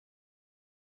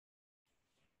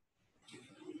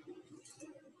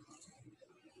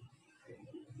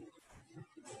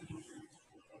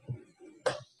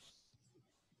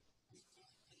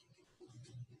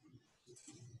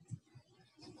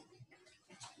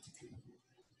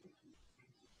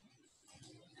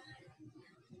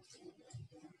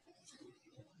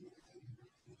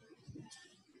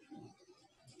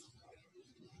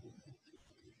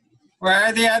Where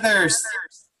are the others?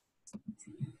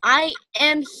 I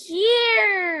am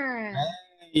here.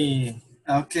 Hey,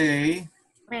 okay.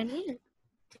 I need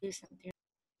to do something.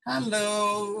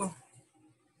 Hello.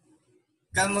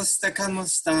 Kamusta,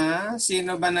 kamusta?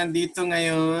 Sino ba nandito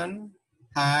ngayon?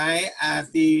 Hi,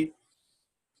 Ate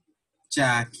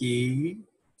Jackie.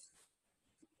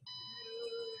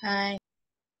 Hi.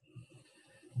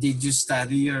 Did you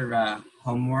study your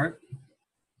homework?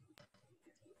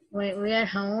 Wait, we had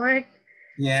homework?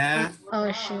 Yeah. Oh,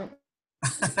 shoot.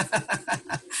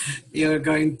 You're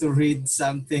going to read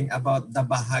something about the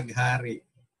Bahag-Hari.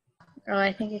 Oh,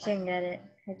 I think you can get it.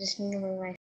 I just need to move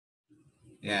my...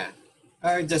 Yeah.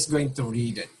 I'm just going to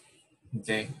read it.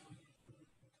 Okay.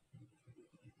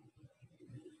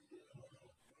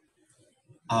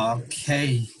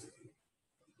 Okay.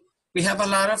 We have a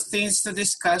lot of things to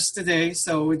discuss today,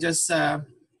 so we just, go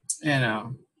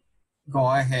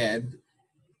ahead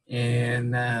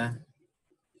and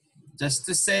just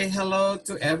to say hello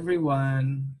to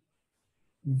everyone.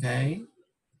 Okay.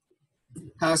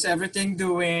 How's everything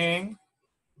doing?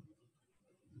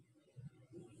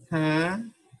 Huh?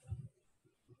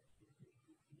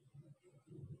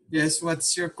 Yes,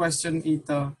 what's your question,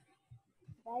 Ito?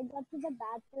 I go to the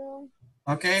bathroom.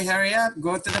 Okay, hurry up.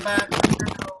 Go to the bathroom.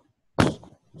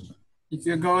 If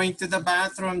you're going to the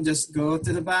bathroom, just go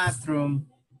to the bathroom.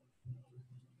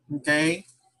 Okay?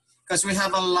 Because we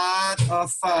have a lot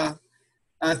of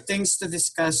things to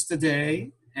discuss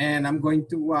today. And I'm going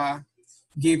to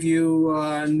give you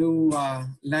a new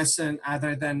lesson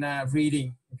other than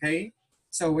reading. Okay?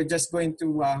 So we're just going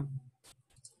to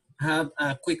have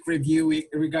a quick review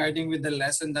regarding with the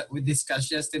lesson that we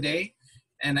discussed yesterday.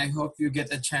 And I hope you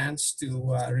get a chance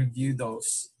to review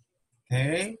those.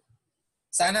 Okay?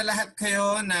 Sana lahat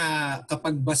kayo na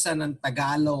kapag basa ng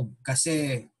Tagalog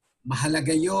kasi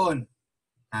mahalaga yun.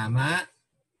 Tama?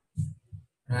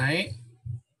 Right?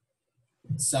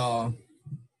 So,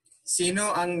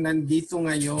 sino ang nandito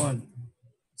ngayon?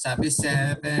 Sabi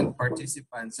 7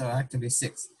 participants. So actually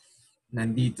 6.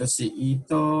 Nandito si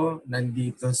Ito.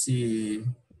 Nandito si...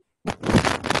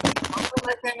 How come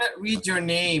I cannot read your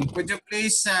name? Could you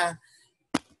please...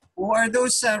 who are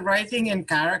those writing in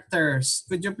characters?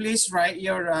 Could you please write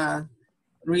your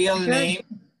real name?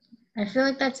 I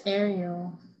feel like that's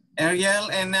Ariel. Ariel,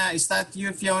 and is that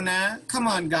you, Fiona? Come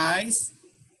on, guys.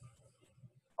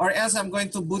 Or else I'm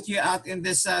going to boot you out in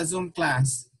this Zoom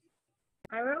class.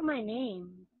 I wrote my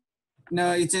name.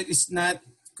 No, it's not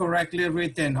correctly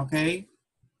written, okay?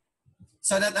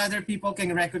 So that other people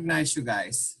can recognize you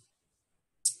guys.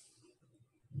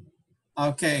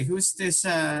 Okay, who's this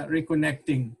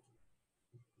reconnecting?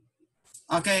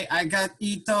 Okay, I got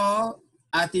Ito,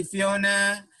 Ate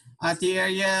Fiona, Ate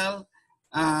Ariel,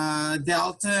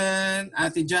 Dalton,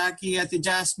 Ate Jackie, Ate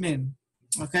Jasmine.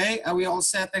 Okay, are we all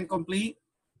set and complete?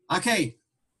 Okay,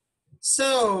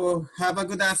 so have a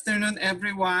good afternoon,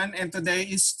 everyone. And today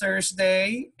is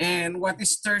Thursday. And what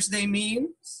is Thursday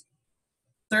means?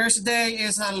 Thursday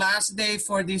is our last day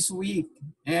for this week.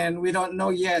 And we don't know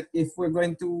yet if we're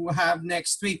going to have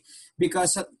next week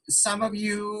because some of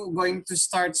you going to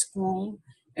start school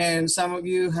and some of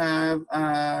you have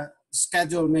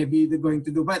schedule maybe they're going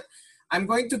to do. But I'm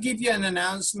going to give you an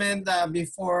announcement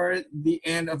before the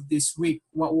end of this week,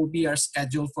 what will be our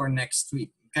schedule for next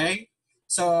week, okay?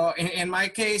 So in my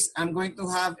case, I'm going to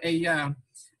have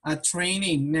a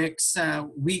training next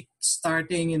week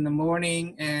starting in the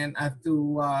morning and up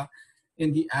to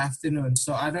in the afternoon.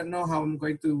 So I don't know how I'm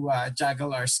going to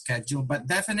juggle our schedule, but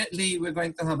definitely we're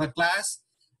going to have a class,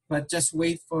 but just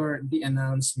wait for the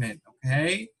announcement,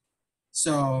 okay?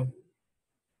 So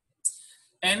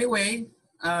anyway,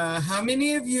 how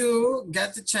many of you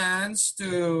got the chance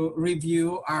to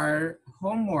review our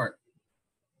homework?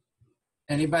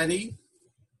 Anybody?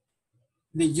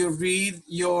 Did you read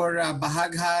your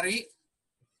Bahag-Hari?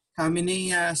 How many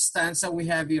stanza we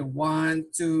have here? 1,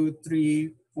 2,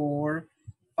 3, 4,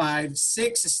 5,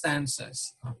 6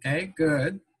 stanzas. Okay,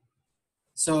 good.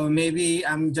 So maybe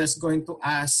I'm just going to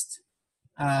ask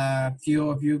a few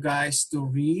of you guys to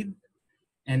read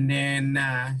and then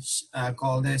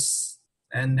call this,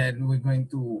 and then we're going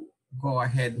to go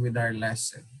ahead with our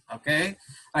lesson. Okay,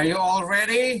 are you all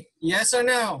ready? Yes or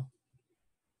no?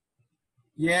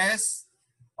 Yes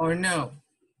or no?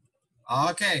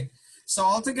 Okay, so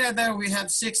altogether we have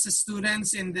 6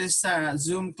 students in this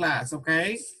Zoom class,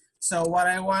 okay? So what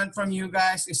I want from you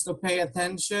guys is to pay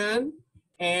attention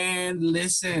and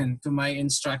listen to my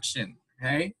instruction,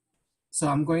 okay? So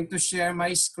I'm going to share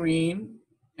my screen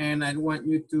and I want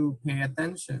you to pay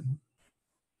attention.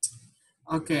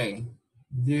 Okay,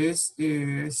 this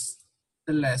is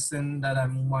the lesson that I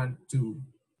want to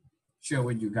share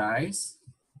with you guys.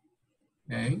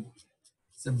 Okay.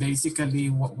 So basically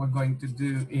what we're going to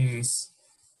do is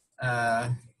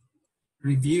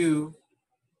review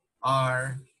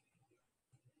our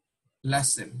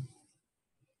lesson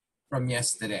from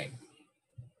yesterday.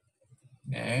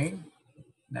 Okay.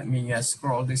 Let me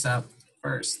scroll this up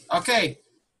first. Okay.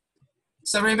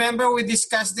 So remember we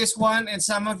discussed this one, and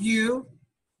some of you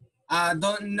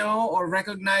don't know or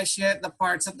recognize yet the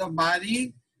parts of the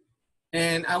body.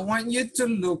 And I want you to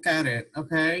look at it,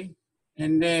 okay?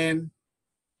 And then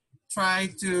try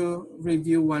to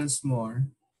review once more.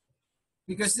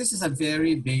 Because this is a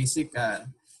very basic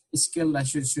skill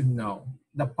that you should know.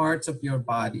 The parts of your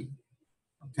body,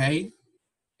 okay?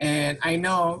 And I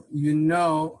know you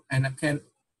know and I can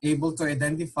able to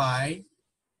identify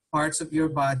parts of your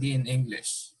body in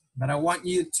English. But I want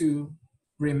you to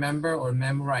remember or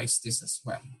memorize this as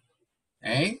well,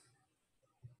 okay?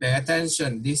 Pay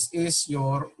attention. This is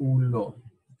your ulo.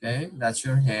 Okay, that's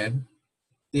your head.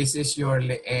 This is your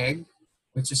leeg,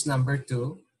 which is number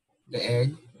 2,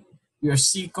 leeg. Your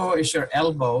siko is your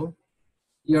elbow.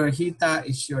 Your hita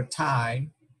is your thigh.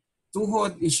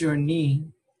 Tuhod is your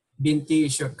knee. Binti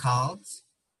is your calf.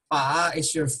 Paa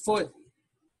is your foot.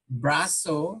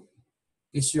 Braso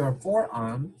is your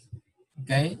forearm.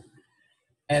 Okay,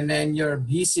 and then your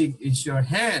bisig is your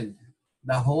hand,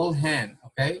 the whole hand.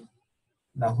 Okay,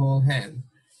 the whole hand.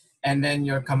 And then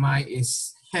your kamay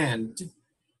is hand,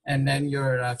 and then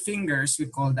your fingers, we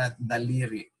call that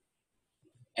daliri.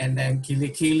 And then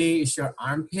kilikili is your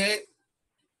armpit,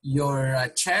 your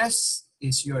chest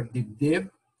is your dibdib,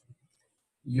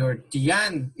 your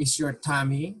tiyan is your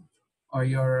tummy or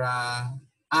your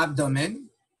abdomen,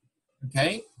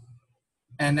 okay?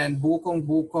 And then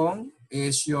bukong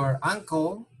is your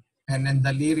ankle, and then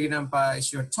daliri nampa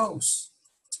is your toes,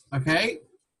 okay?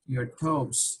 Your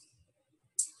toes.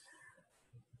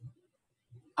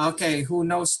 Okay, who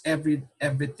knows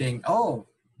everything? Oh,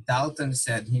 Dalton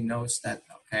said he knows that,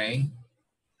 okay?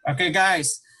 Okay,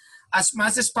 guys, as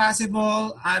much as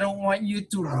possible, I don't want you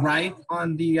to write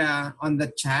on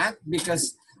the chat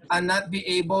because I'll not be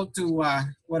able to,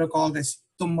 what do you call this,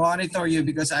 to monitor you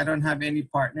because I don't have any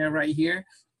partner right here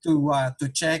to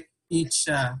check each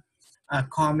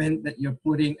comment that you're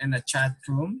putting in the chat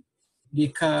room,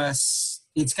 because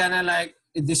it's kind of like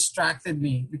it distracted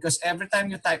me because every time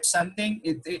you type something,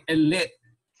 it lit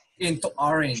into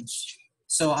orange.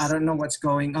 So I don't know what's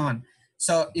going on.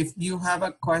 So if you have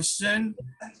a question,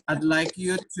 I'd like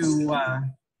you to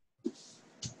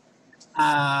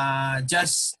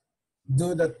just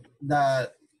do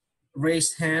the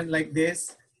raised hand like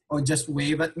this, or just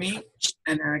wave at me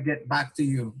and I'll get back to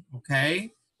you,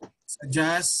 okay? So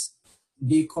just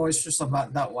be cautious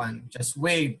about that one. Just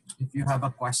wave if you have a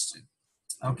question.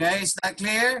 Okay, is that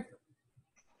clear?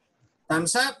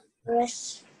 Thumbs up?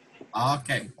 Yes.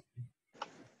 Okay.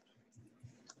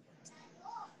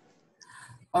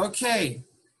 Okay.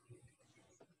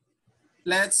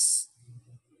 Let's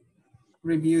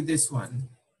review this one.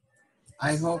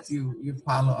 I hope you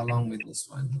follow along with this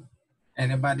one.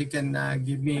 Anybody can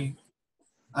give me,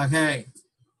 okay.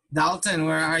 Dalton,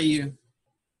 where are you?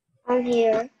 I'm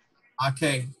here.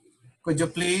 Okay. Could you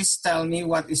please tell me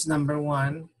what is number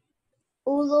 1?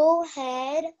 Ulo,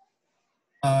 head.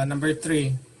 Number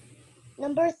 3.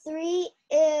 Number 3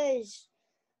 is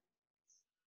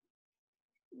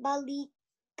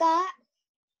balika.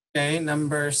 Okay,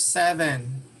 number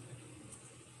 7.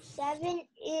 7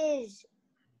 is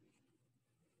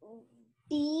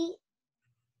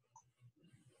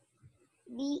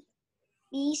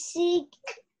bisig.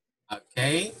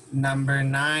 Okay, number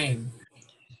 9.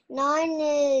 9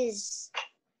 is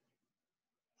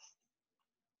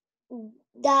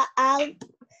daliri.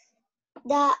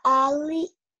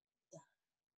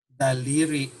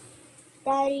 Daliri.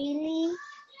 Daliri.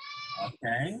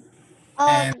 Okay.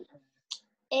 And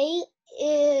 8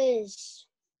 is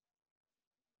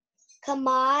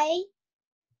kamay.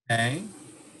 okay.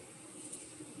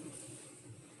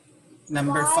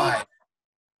 Number 5.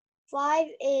 5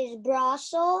 is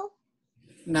braso.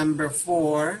 Number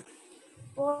 4.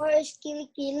 4 is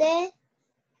kilikili.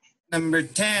 Number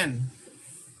 10.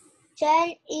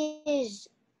 10 is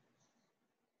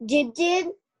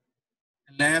dibdib.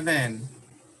 11.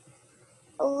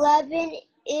 11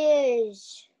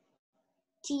 is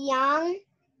tiang.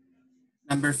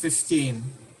 Number 15.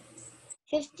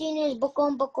 15 is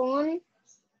bukong.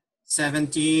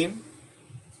 17.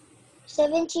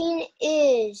 17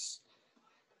 is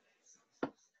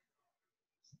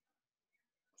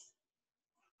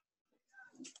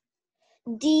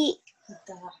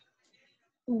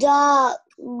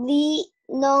dali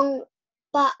ng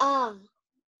paa.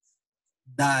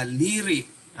 Daliri.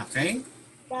 Okay?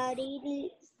 Daliri.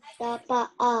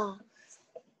 Paa.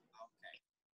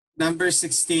 Number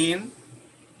 16.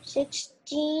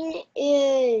 16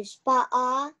 is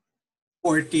paa.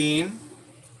 14.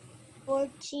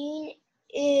 14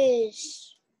 is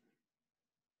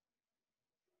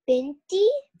binti.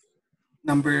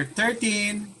 Number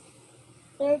 13.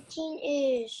 13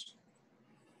 is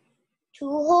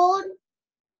tuhod.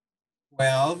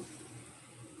 12.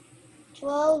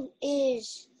 12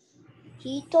 is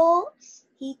hita.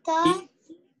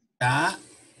 Ita.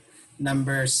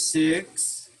 Number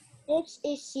 6. 6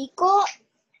 is siko.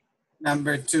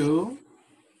 Number 2.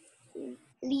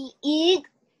 Liig.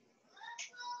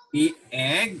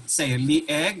 Lieg. Say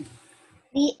lieg.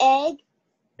 Lieg.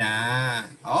 Yeah.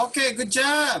 Okay, good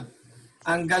job.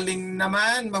 Ang galing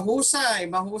naman. Mahusay,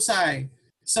 mahusay.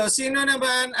 So, sino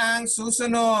naman ang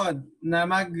susunod na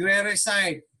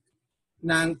magre-recite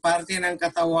ng parte ng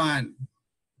katawan?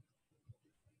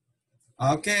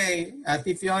 Okay,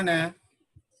 Ate Fiona.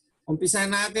 Umpisa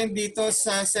natin dito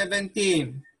sa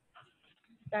 17.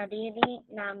 Daliri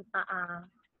ng paa.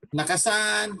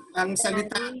 Lakasan ang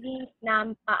salita. Daliri ng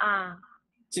paa.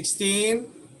 16,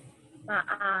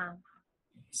 Paa.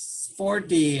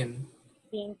 14,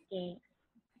 Binti.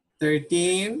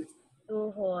 13,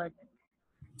 Tuhod.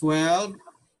 12,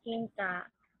 Hinta.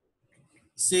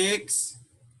 6,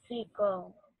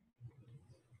 Siko.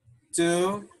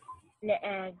 2,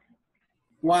 Leeg.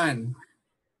 1.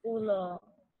 Ulo.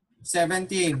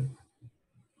 17,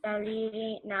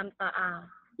 Daliri ng paa.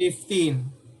 15,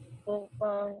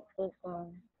 Bukong.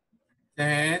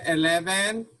 10,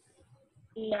 11,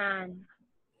 Iyan.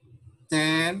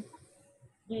 10,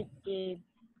 Dibdib.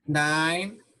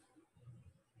 9,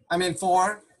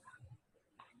 4,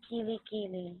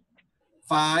 Kili-kili.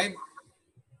 5,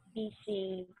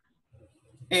 Bisig.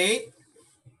 8,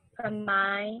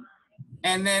 Kamay.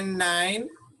 and then 9,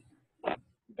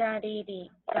 Daliri.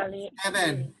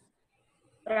 7,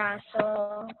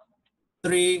 Braso.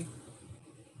 3.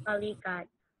 Balikat.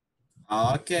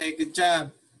 Okay, good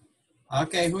job.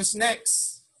 Okay, who's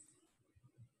next?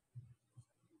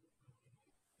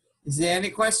 Is there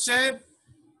any question?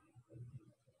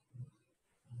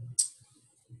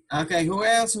 Okay, who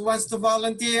else who wants to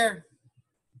volunteer?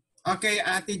 Okay,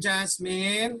 Ate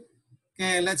Jasmine.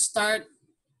 Okay, let's start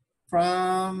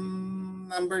from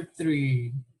number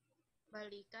 3.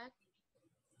 Balikat.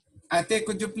 Ate,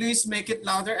 could you please make it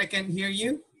louder? I can hear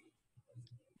you.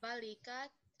 Balikat.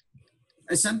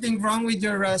 Is something wrong with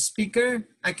your speaker?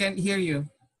 I can't hear you.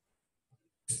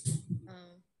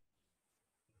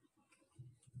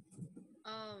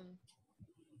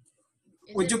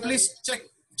 Would you please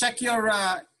check your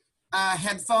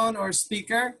headphone or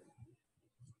speaker?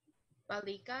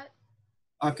 Balikat.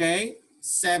 Okay,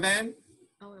 7,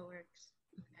 Oh, it works.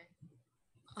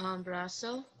 Okay.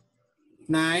 Braso.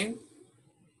 9,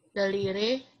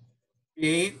 Daliri.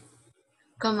 8,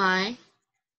 Kamay.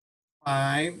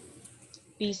 5,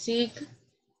 Bisig.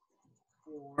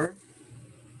 4,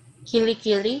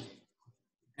 Kili-kili.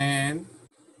 and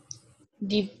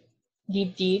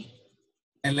Dibdib.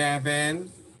 11,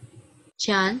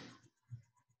 Tiyan.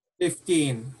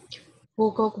 15,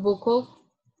 Bukok.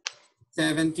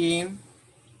 17,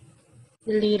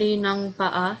 Daliri ng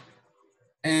paa.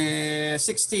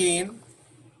 16,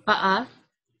 Paa.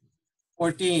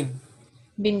 14,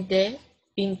 Binte.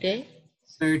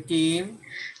 13,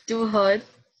 Tuhod.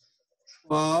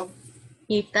 12,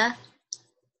 Hita.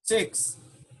 6,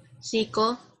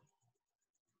 Siko.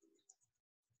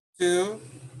 2,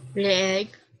 Leeg.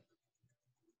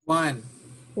 1.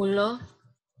 Ulo.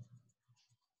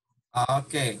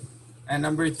 Okay. And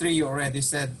number 3, you already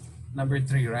said number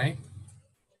 3, right?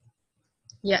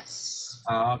 Yes.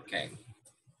 Okay.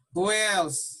 Who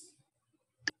else?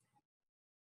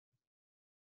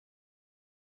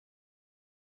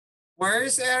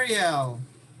 Where's Ariel?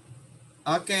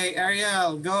 Okay,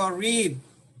 Ariel, go read.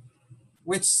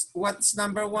 What's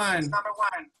number 1?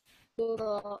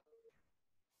 Ulo.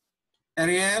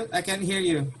 Ariel, I can hear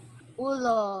you.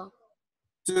 Ulo.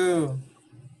 2,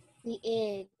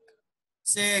 Liig.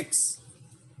 6,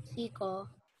 Siko.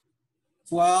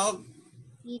 12,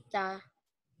 Hita.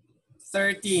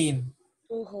 13,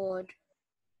 Tuhod.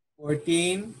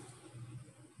 14,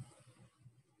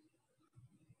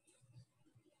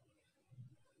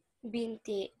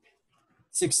 Binti.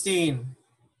 16,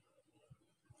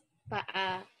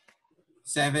 Paa.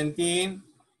 17,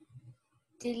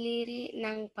 Diliri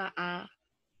ng paa.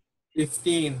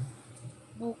 15,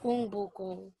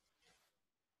 Bukong.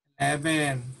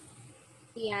 11,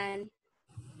 Tiyan.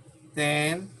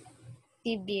 10,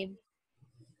 Dibdib.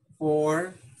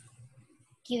 4,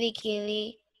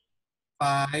 Kili-kili.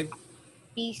 5,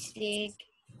 Bisig.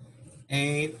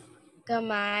 8,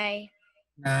 Kamay.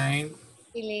 9,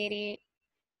 Tiliri.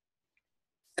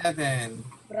 7,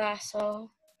 Braso.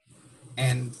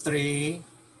 and 3.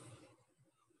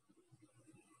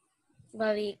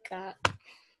 Balikat.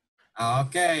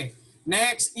 Okay.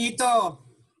 Next, ito.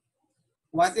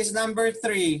 What is number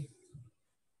 3?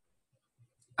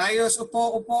 Ayos,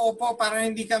 upo, upo, upo para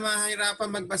hindi ka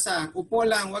mahirapan magbasa. Upo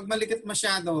lang, wag malikit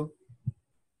masyado.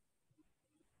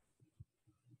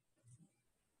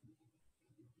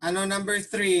 Ano number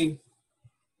 3?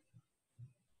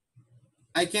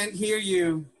 I can't hear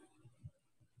you.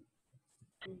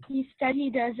 He said he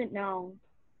doesn't know.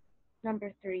 Number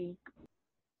 3.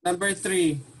 Number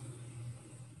 3.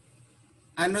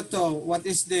 Ano to? What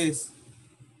is this?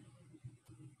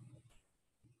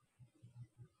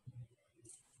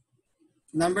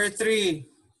 Number 3.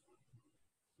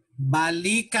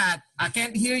 Balikat. I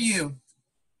can't hear you.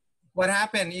 What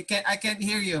happened? I can't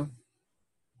hear you.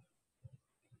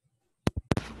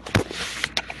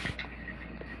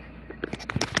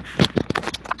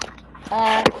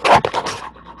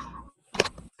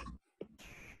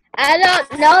 I don't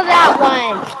know that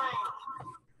one.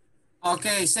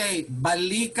 Okay, say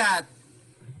balikat.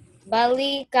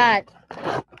 Balikat.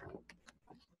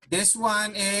 This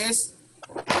one is,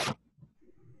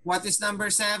 what is number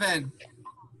 7?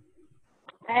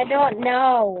 I don't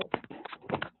know.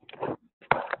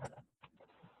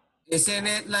 Isn't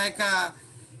it like a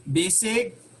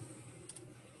bisig?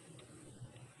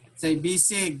 Say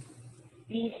bisig.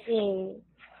 Bisig.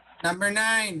 Number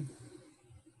 9.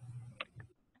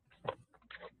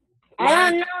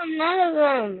 I don't know none of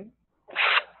them.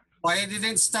 Why you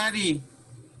didn't study?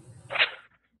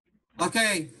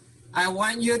 Okay, I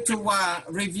want you to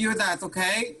review that,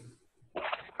 okay?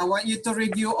 I want you to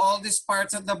review all these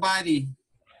parts of the body.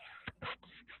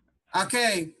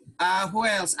 Okay, who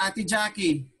else? Ate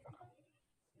Jackie.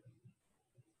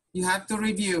 You have to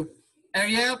review.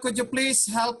 Ariel, could you please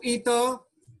help Ito?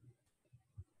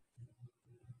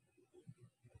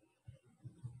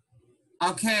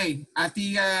 Okay,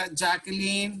 Ate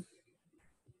Jacqueline.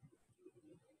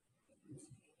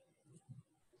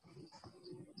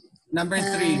 Number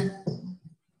 3.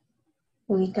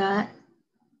 We got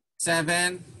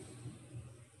 7.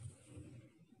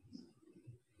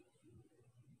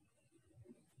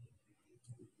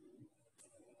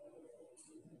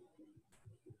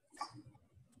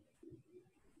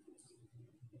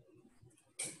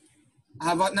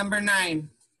 How about number 9?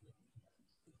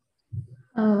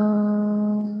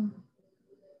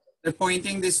 They're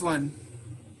pointing this one.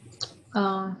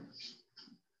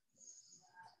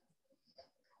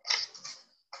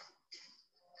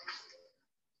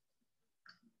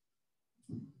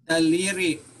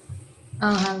 Daliri.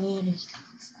 haliri.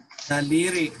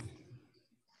 Daliri.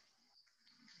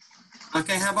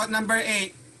 Okay, how about number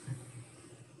 8?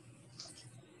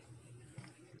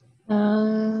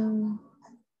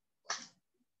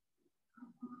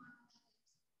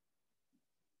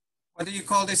 What do you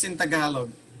call this in Tagalog?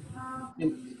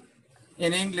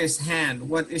 In English, hand.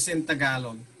 What is in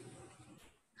Tagalog?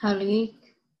 Halik.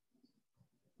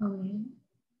 Okay.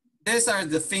 These are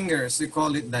the fingers. We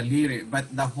call it daliri.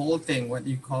 But the whole thing, what do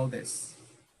you call this?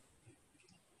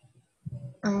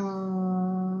 I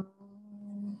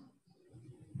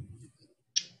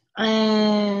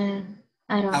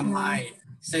don't Kamay. know.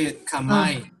 Say it,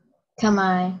 kamay.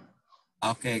 Kamay.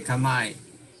 Okay, kamay.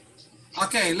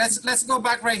 Okay, let's go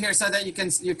back right here so that you can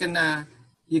see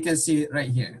it right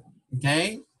here.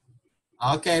 Okay?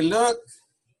 Okay, look.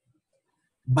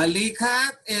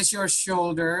 Balikat is your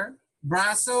shoulder.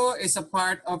 Braso is a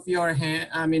part of your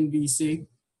hand, bisig.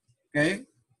 Okay?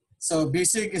 So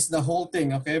bisig is the whole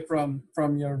thing, okay? From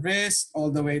your wrist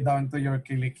all the way down to your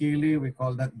kilikili, we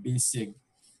call that bisig.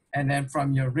 And then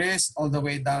from your wrist all the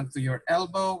way down to your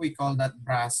elbow, we call that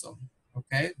braso.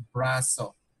 Okay?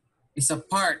 Braso is a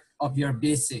part of your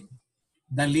bisig.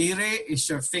 Daliri is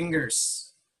your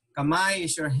fingers. Kamay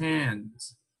is your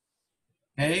hands.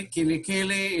 Okay?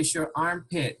 Kilikili is your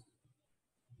armpit.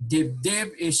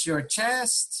 Dibdib is your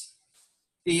chest.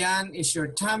 Tiyan is your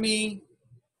tummy.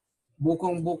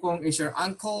 Bukong-bukong is your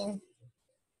ankle.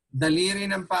 Daliri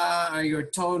ng paa are your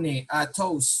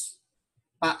toes.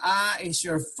 Paa is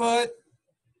your foot.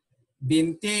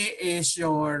 Binti is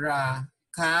your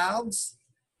calves.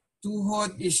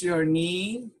 Tuhod is your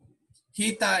knee.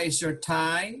 Hita is your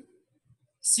thigh.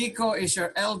 Siko is your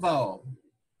elbow.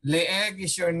 Leeg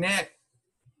is your neck.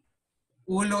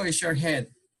 Ulo is your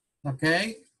head.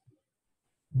 Okay?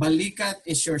 Balikat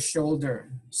is your shoulder.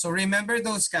 So remember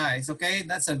those guys, okay?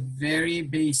 That's a very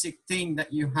basic thing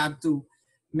that you have to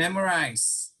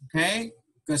memorize, okay?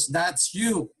 because that's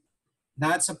you.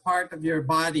 That's a part of your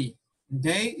body.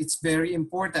 Okay? It's very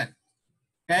important.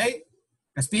 Okay?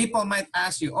 Because people might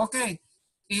ask you, okay,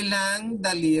 ilang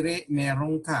daliri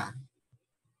meron ka?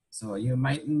 So you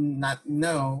might not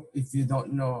know if you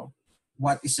don't know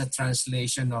what is the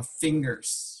translation of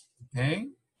fingers.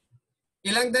 Okay?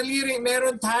 Ilang daliri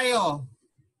meron tayo?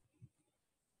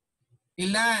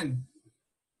 Ilan?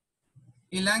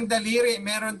 Ilang daliri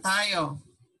meron tayo?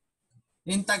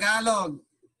 In Tagalog,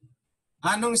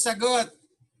 anong sagot?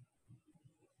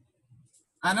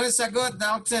 Anong sagot,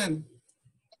 Dalton?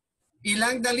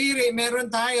 Ilang daliri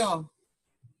meron tayo?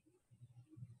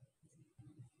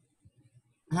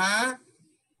 Ha?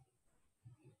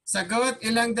 Sagot,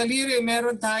 ilang daliri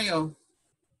meron tayo?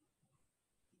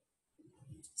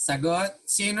 Sagot,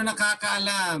 sino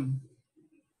nakakaalam?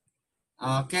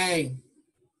 Okay.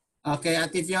 Okay,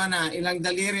 Ate Fiona, ilang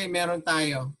daliri meron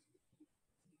tayo?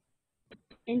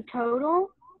 In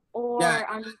total or Yeah,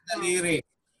 on ilang daliri?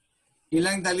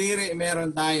 Ilang daliri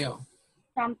meron tayo?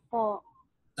 10?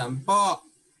 10.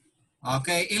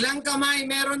 Okay, ilang kamay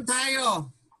meron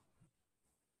tayo?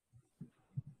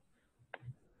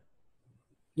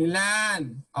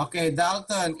 Ilan? Okay,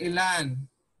 Dalton, ilan?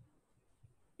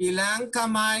 Ilang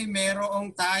kamay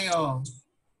meron tayo?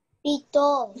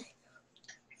 7.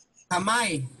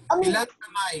 Kamay. Ilang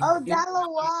kamay?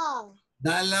 Dalawa.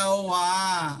 Dalawa.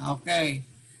 Okay.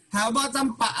 How about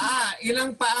ang paa?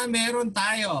 Ilang paa meron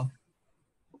tayo?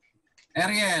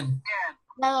 Ariel?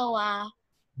 Dalawa.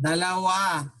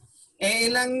 Dalawa.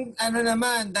 Ilang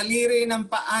naman, daliri ng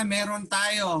paa meron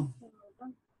tayo?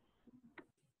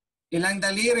 Ilang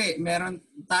daliri meron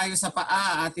tayo sa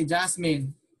paa, Ate Jasmine?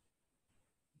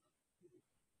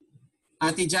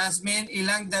 Ate Jasmine,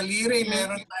 ilang daliri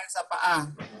meron tayo sa paa?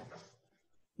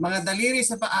 Mga daliri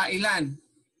sa paa, ilan?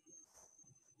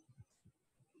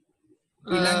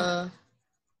 Ilan?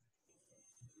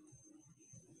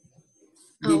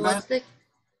 Di ba? What's the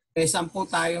 10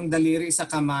 tayong daliri sa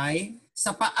kamay.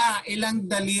 Sa paa, ilang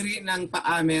daliri ng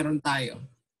paa meron tayo?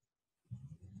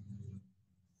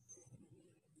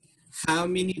 How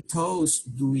many toes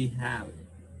do we have?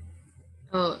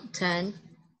 10?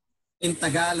 In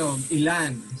Tagalog,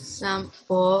 ilan? 10.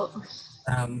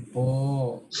 10.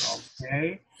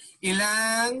 Okay.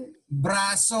 Ilang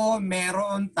braso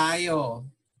meron tayo?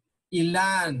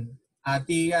 Ilan?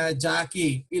 Ate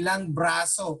Jackie, ilang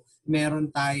braso meron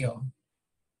tayo?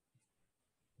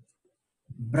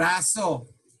 Braso.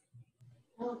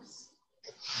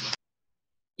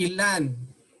 Ilan?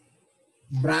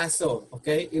 Braso.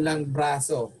 Okay? Ilang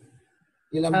braso?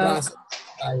 Ilang braso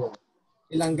tayo?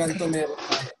 Ilang ganto meron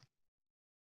tayo?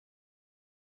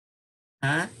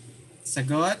 Ha?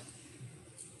 Sagot?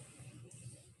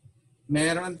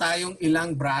 Meron tayong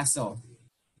ilang braso?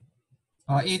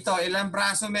 O ito, ilang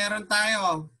braso meron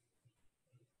tayo?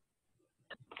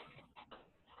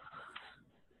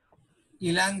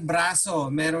 Ilang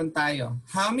braso meron tayo?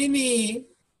 How many?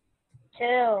 2.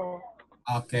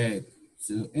 Okay.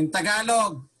 So, in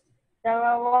Tagalog?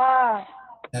 Dalawa.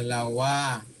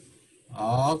 Dalawa.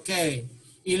 Okay.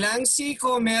 Ilang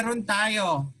siko meron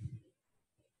tayo?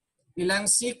 Ilang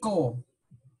siko?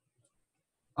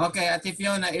 Okay, Ate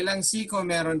Fiona, ilang siko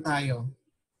meron tayo?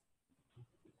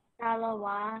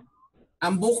 Dalawa.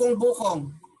 Ang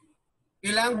bukong-bukong.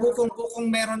 Ilang bukong-bukong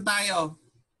meron tayo?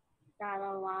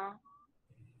 Dalawa.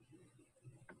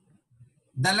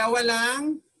 Dalawa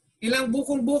lang? Ilang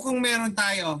bukong-bukong meron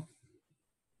tayo?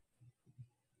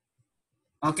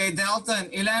 Okay,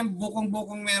 Dalton, ilang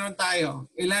bukong-bukong meron tayo?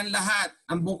 Ilan lahat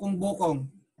ang bukong-bukong?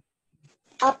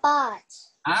 4.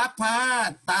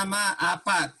 Tama,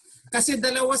 4. Kasi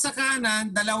dalawa sa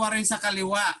kanan, dalawa rin sa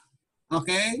kaliwa.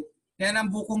 Okay? Yan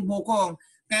ang bukong-bukong.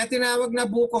 Kaya tinawag na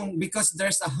bukong because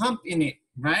there's a hump in it.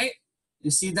 Right?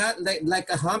 You see that?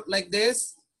 Like a hump like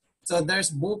this? So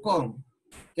there's bukong.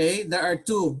 Okay? There are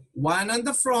 2. One on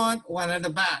the front, one on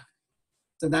the back.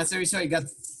 So that's the reason you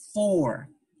got 4.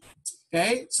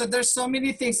 Okay? So there's so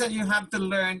many things that you have to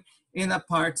learn in the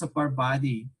parts of our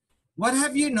body. What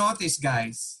have you noticed,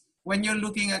 guys, when you're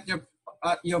looking at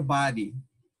your body?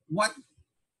 What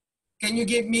can you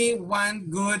give me one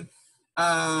good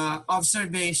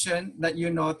observation that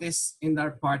you notice in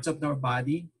our parts of our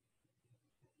body?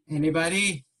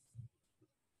 Anybody?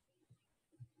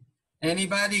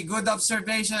 Anybody? Good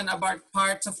observation about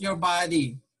parts of your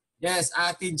body. Yes,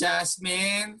 Ate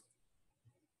Jasmine.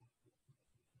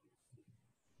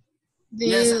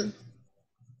 Yes.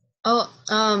 Well,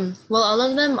 all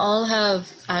of them all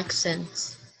have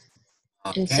accents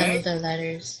in some Okay. of the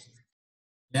letters.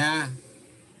 Yeah.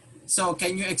 So,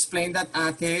 can you explain that,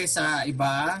 Ate, sa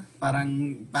iba?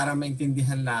 Para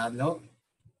maintindihan lalo.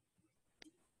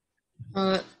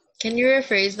 Can you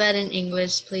rephrase that in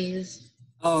English, please?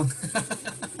 Oh,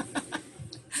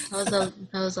 That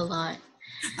was a lot.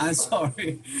 I'm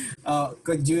sorry.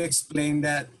 Could you explain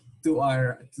that to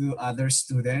other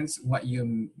students what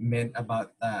you meant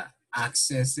about the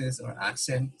accesses or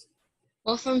accent?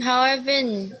 Well, from how I've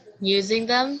been using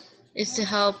them is to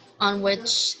help on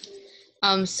which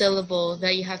syllable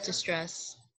that you have to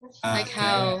stress. Like Okay.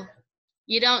 how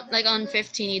you don't, like on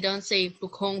 15, you don't say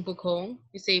bukong bukong,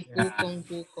 you say Yeah. bukong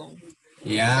bukong.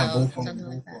 Yeah. So Bukong, something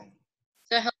like that. bukong.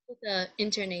 So it helps with the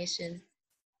intonation.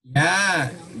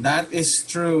 Yeah, You know. that is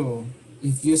true.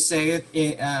 If you say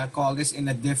it, call this in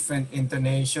a different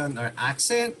intonation or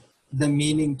accent, the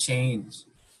meaning change.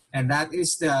 And that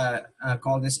is the,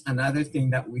 call this another thing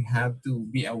that we have to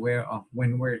be aware of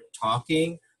when we're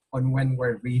talking or when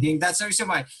we're reading. That's the reason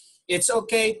why it's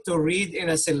okay to read in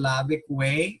a syllabic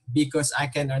way because I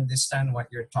can understand what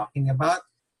you're talking about.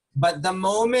 But the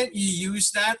moment you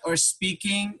use that or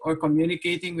speaking or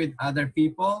communicating with other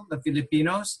people, the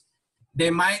Filipinos, they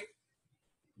might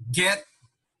get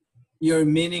your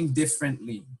meaning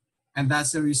differently. And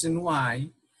that's the reason why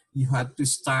you have to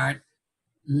start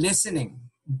listening,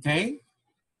 okay?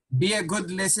 Be a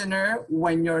good listener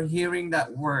when you're hearing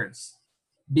that words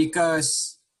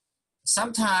because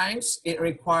sometimes it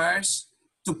requires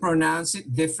to pronounce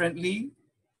it differently.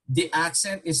 The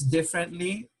accent is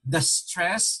differently. The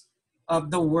stress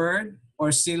of the word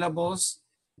or syllables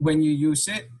when you use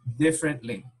it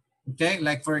differently. Okay,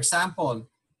 like for example,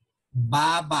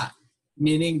 baba,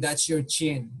 meaning that's your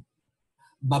chin.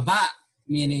 Baba,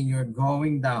 meaning you're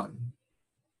going down.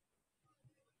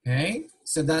 Okay,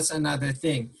 so that's another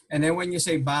thing. And then when you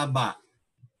say baba,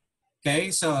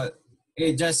 okay, so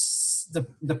it just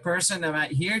the person that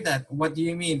might hear that, what do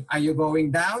you mean? Are you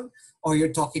going down or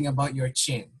you're talking about your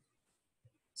chin?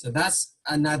 So that's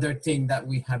another thing that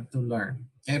we have to learn.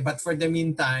 Okay, but for the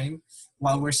meantime,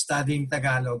 while we're studying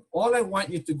Tagalog, all I want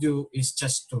you to do is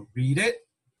just to read it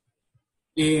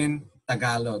in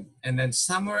Tagalog. And then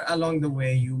somewhere along the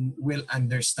way, you will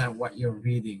understand what you're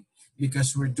reading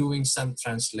because we're doing some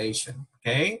translation.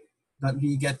 Okay, don't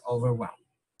be get overwhelmed.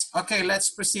 Okay, let's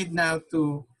proceed now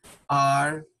to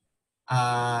our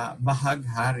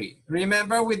Bahag-Hari.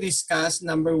 Remember we discussed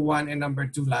number 1 and number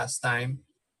 2 last time.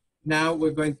 Now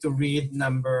we're going to read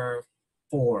number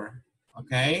 4.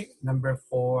 Okay, number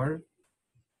 4.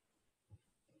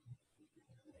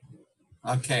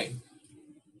 Okay.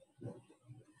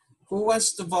 Who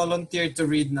wants to volunteer to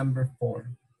read number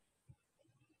 4?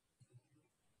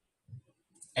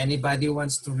 Anybody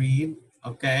wants to read?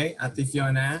 Okay, Ate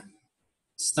Fiona,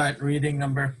 start reading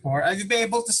number 4. Are you be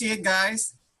able to see it,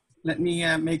 guys? Let me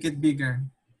make it bigger.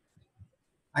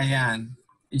 Ayan.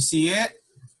 You see it?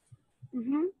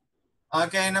 Mm-hmm.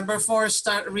 Okay, number 4,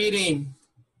 start reading.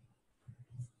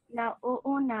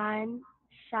 Nauunan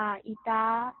sa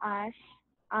itaas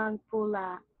ang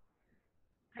pula.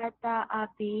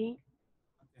 Kataabi,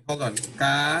 Hold on.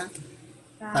 Ka,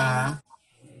 ta,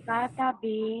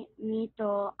 katabi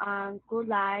nito ang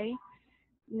kulay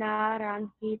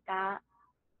narangkita,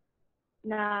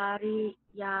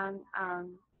 nariyang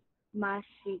ang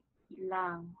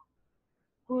masiglang.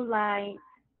 Kulay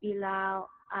ilaw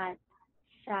at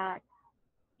sa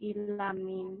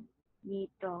ilamin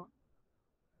nito.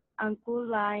 Ang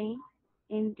kulay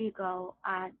indigo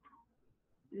at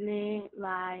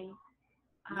lilay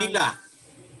lila.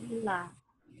 lila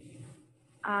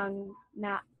ang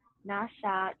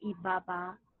nasa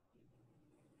ibaba.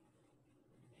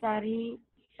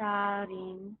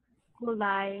 Sari-saring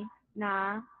kulay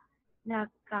na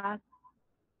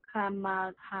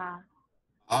nakakamagha.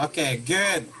 Okay,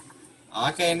 good.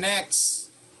 Okay,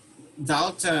 next.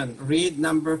 Dalton, read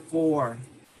number 4.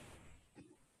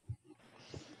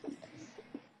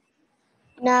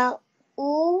 Na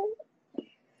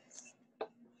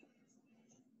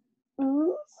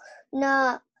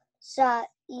na sa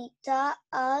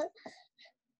itaal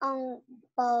ang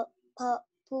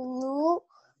pulo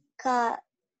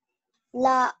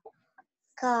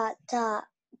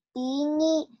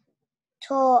katabini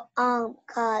to ang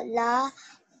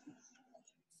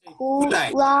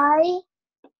Kulay. kulay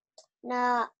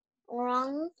na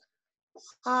rang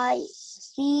ay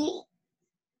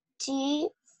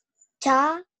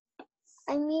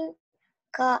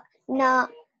ka na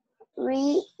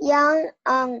riyang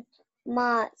ang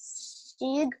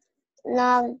masiglang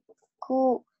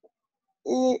kulay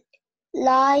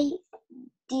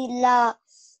dila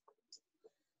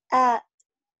at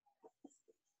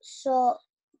so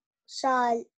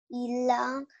sa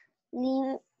ilang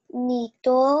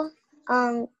nito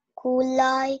ang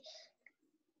kulay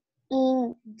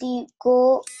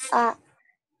indigo at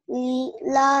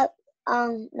lila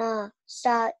ang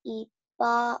nasa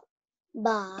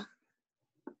ibaba.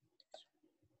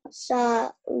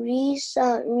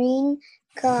 Sari-saring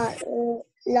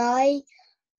kulay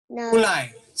na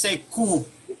Kulay. Say ku.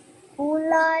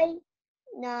 kulay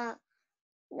na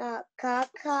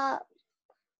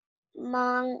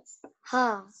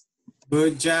nakakamangha.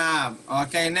 Good job.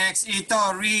 Okay, next.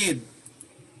 Ito, read.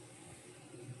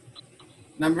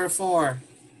 Number 4.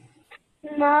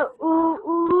 Nauunay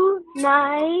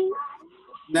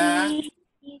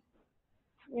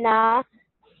Na,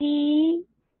 si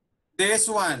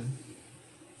this one.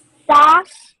 sa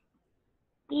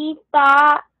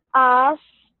itaas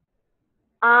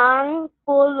ang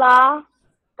pula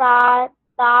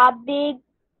katabig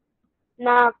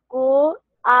naku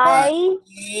ay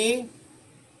Ni,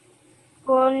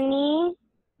 kuni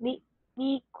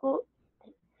biku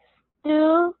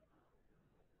tu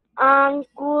ang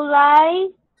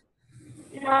kulay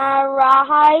na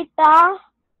rahayta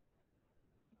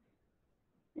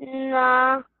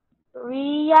na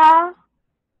riya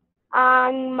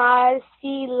ang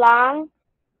masilang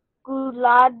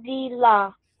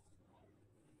kuladila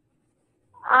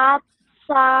at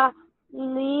sa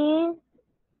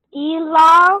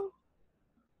ilaw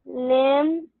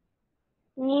lim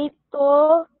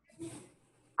nito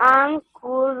ang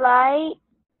kulay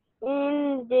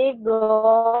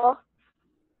indigo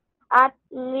at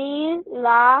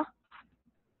lila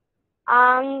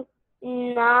ang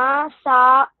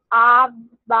nasa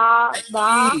ababa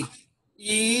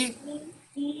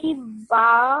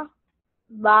iba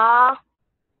ba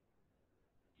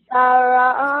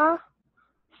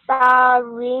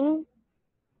saring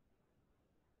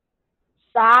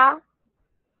sa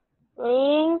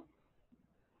ring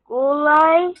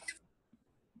kulay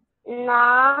na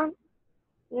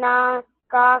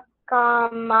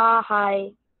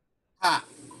nakakamahay. ha.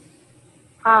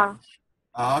 Ha.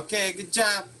 Okay, good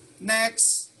job.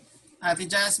 Next. Ate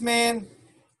Jasmine.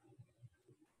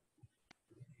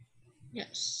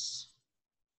 Yes.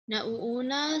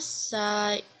 Nauuna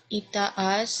sa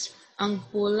itaas ang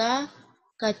pula,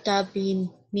 katabi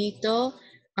nito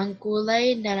ang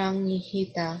kulay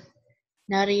narangihita.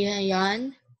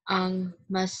 Nariyan ang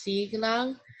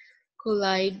masiglang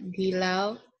kulay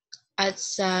dilaw at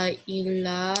sa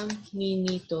ilang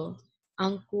nito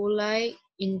ang kulay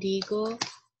indigo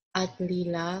at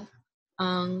lila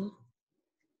ang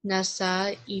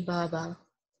nasa ibaba.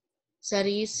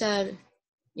 Sari-saring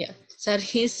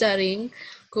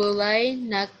kulay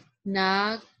na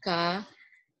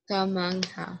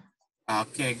nakakamangha.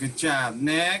 Okay, good job.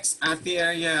 Next, Ate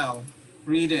Ariel.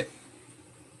 Read it.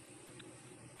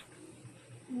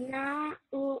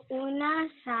 Nauuna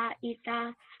sa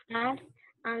itaas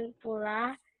ang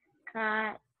pula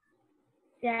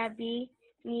katabi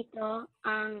nito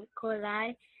ang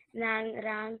kulay ng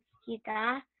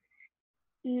rangkita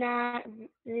na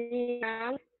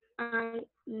riang ang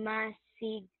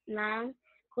masiglang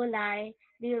kulay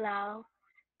dilaw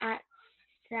at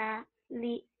sa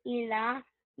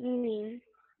ilalim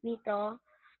nito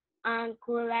ang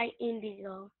kulay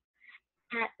indigo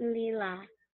at lila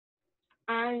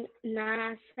ang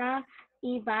nasa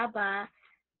ibaba.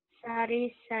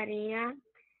 Sari-saring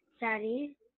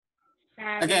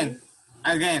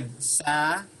Again.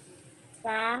 Sa,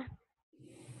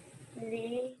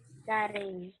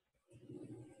 sari-saring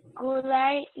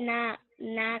kulay na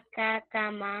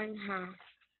nakakamangha.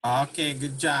 okay,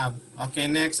 good job. Okay,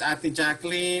 next, Ate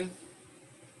Jacqueline.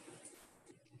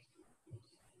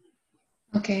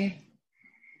 Okay.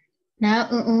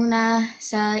 Nauuna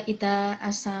sa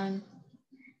itaas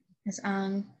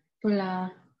ang pula.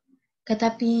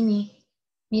 Katabi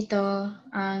nito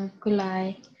ang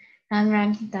kulay ng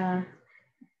rangkita.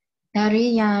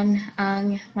 Nariyan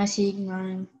ang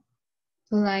masiglang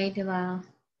kulay dilaw.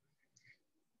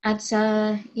 At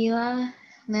sa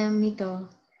ilalim nito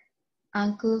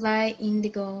ang kulay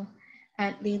indigo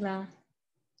at lila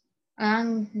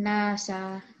ang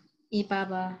nasa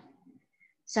ibaba.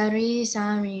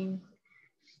 Sari-saring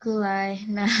kulay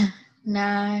na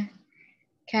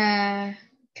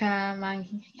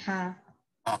nakakamangha.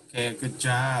 Okay, good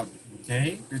job.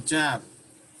 Okay, good job.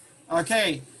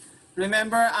 Okay,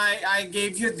 remember I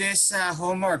gave you this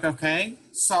homework, okay?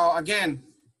 So again,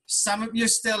 some of you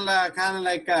still kind of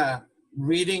like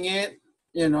reading it,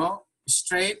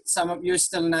 straight. Some of you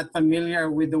still not familiar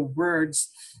with the words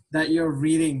that you're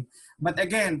reading. But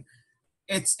again,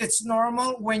 it's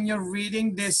normal when you're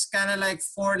reading this kind of like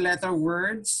 4-letter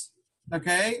words,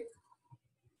 okay?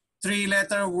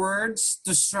 3-letter words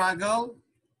to struggle.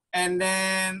 And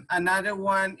then another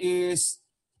one is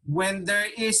when there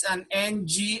is an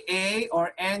NGA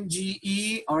or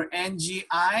NGE or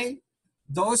NGI,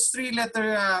 those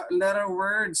letter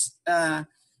words,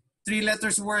 three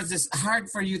letters words is hard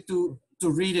for you to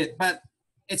read it, but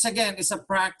it's a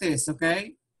practice,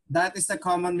 okay? That is the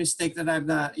common mistake that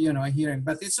I've hearing,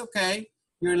 but it's okay.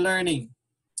 You're learning,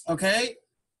 okay?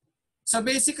 So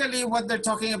basically what they're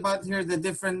talking about here, the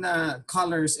different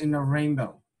colors in a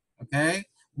rainbow, okay?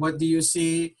 What do you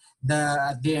see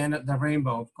at the end of the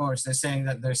rainbow? Of course, they're saying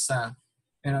that there's a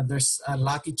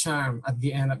lucky charm at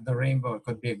the end of the rainbow. It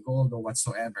could be a gold or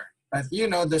whatsoever. But you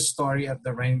know the story of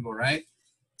the rainbow, right?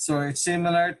 So it's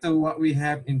similar to what we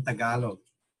have in Tagalog.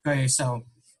 Okay, so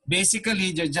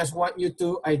basically they just want you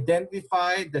to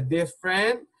identify the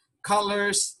different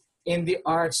colors in the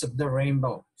arch of the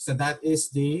rainbow. So that is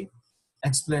the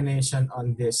explanation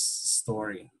on this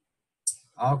story.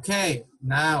 Okay,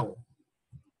 now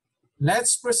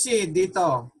let's proceed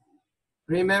dito.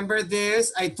 Remember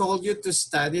this? I told you to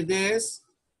study this,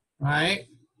 right?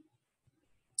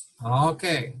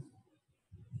 Okay.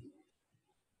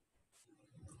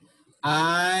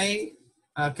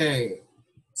 Okay.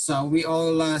 So we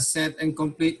all set and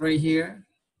complete right here.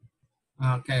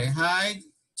 Okay. Hi,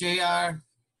 JR.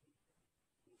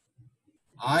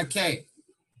 Okay.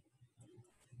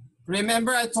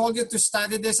 Remember I told you to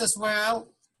study this as well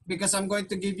because I'm going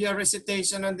to give you a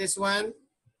recitation on this one.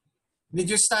 Did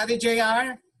you study,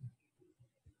 JR?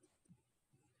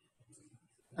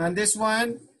 On this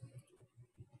one?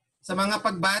 Sa mga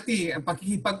pagbati,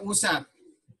 pakikipag-usap.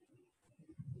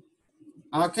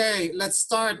 Okay, let's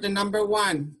start the number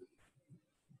 1.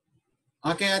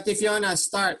 Okay, Ate Fiona,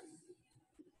 start.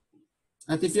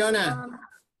 Ate Fiona,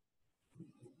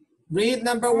 read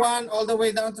number 1 all the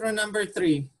way down through number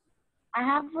 3. I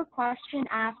have a question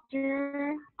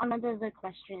after another of the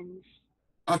questions.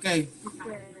 Okay.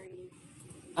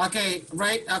 Okay,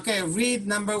 right. Okay, read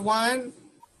number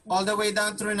 1 all the way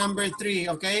down through number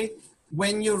 3, okay?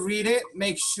 When you read it,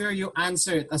 make sure you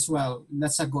answer it as well.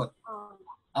 That's a good.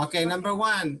 Okay, number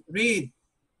 1, read.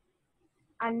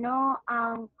 Ano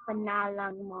ang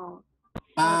pangalan mo?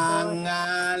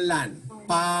 Pangalan.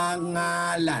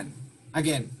 Pangalan.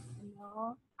 Again.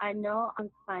 Ano ang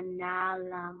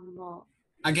pangalan mo?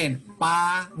 Again.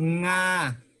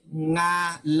 Pangalan.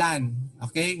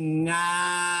 Okay?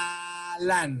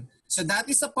 Ngalan. So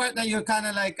that is the part that you're kind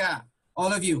of like,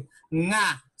 all of you.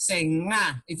 Nga. Say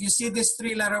nga. If you see these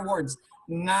 3-letter words.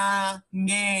 Nga,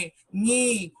 nge,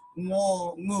 ngi,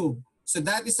 ngo, ngu. So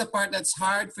that is the part that's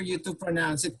hard for you to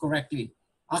pronounce it correctly.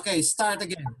 Okay, start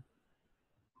again.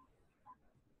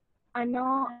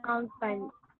 Ano ang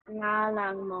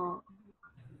pangalan mo?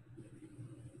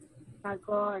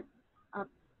 Sagot.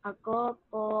 Ako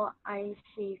po ay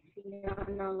si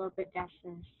Fiona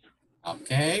Lopedeses.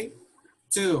 Okay.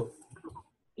 2.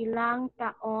 Ilang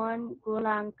taon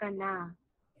gulang ka na?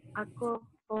 Ako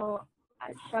po,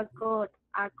 sagot.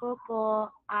 Ako po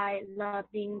ay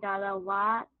 12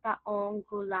 taong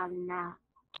gulang na.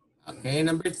 Okay,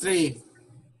 number 3.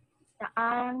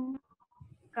 Saan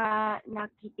ka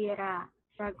nakitira?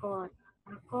 Sagot.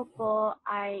 Ako po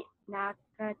ay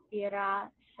nakatira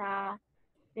sa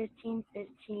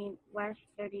 1515 West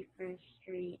 31st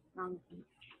Street, Long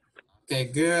Beach. Okay,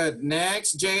 good.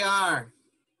 Next, JR.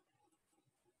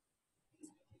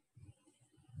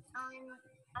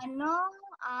 Ano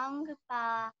ang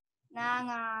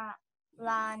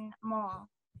pangalan mo?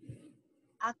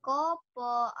 Ako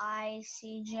po ay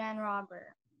si Jan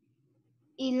Robert.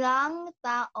 Ilang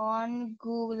taon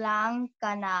gulang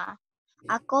ka na?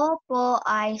 Ako po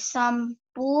ay 10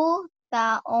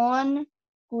 taon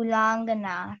gulang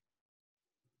na.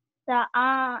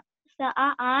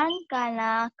 Saan ka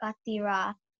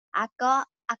nakatira?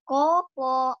 Ako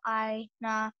po ay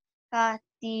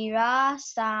nakatira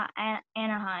sa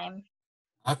Anaheim.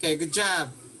 Okay, good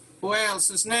job. Who else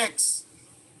is next?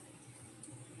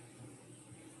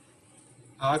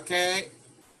 Okay.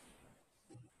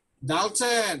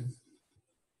 Dalton.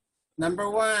 Number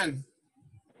 1.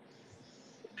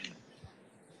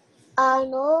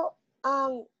 Ano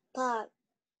ang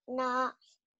pangalan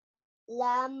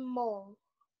mo?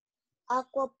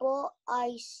 Ako po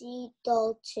ay si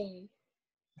Dalton.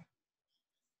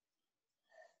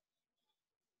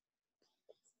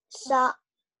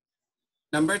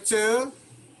 Number 2.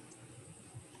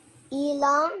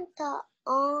 Ilang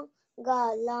taong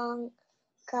galang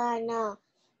ka na?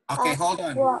 Okay, hold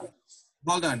on.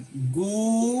 Hold on.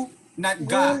 Not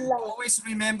ga. Gulang. Always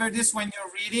remember this when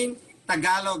you're reading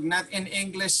Tagalog, not in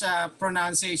English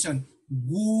pronunciation.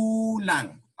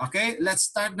 Gulang. Okay, let's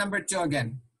start number 2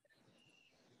 again.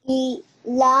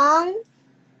 Ilang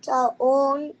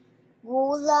taon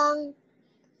gulang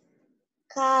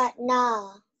ka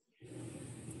na?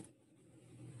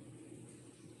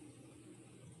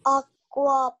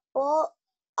 Ako po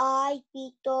ay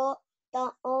 7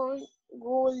 taong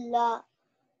gulang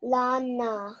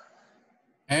na.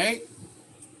 Okay?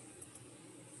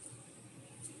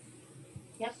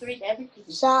 You have to read everything.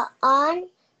 Saan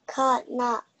ka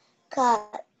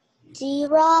nakatira?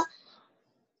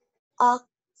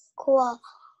 Ako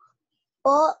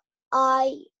po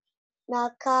ay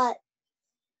nakatira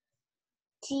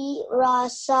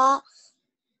sa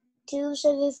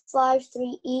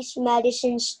 2753 East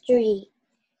Madison Street.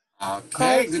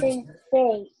 Okay, good. Carson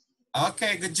State.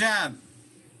 Okay, good job.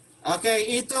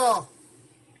 Okay, ito.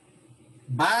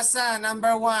 Basa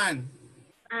number 1.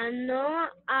 Ano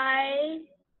ay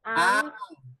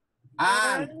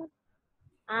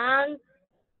Ang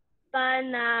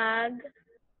panaglan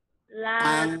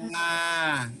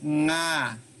nga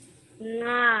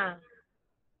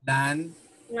dan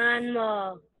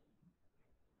mo?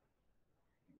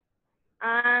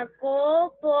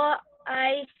 Ako po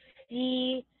ay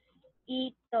si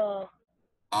Ito.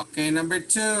 Okay, number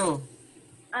 2.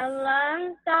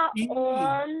 Alang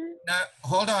taon,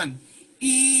 Hold on.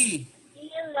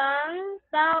 ilang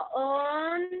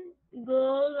taon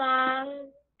gulang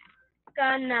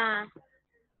ka na?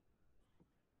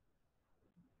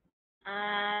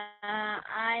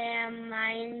 I am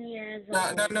 9 years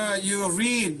old. No. You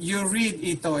read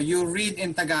ito. You read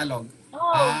in Tagalog.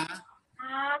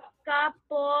 Aka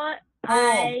po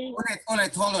ay...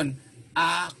 Ulit. Hold on.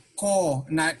 Ako,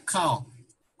 not ka.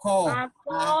 Ko.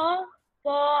 Ako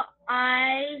po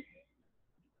ay...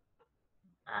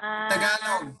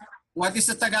 Tagalog. What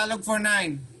is the Tagalog for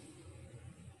 9?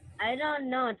 I don't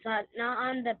know. It's not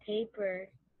on the paper.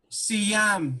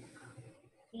 Siyam.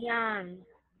 Yan.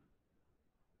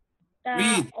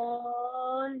 Read.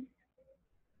 Taon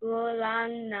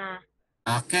gulang na.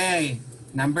 Okay.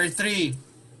 Number 3.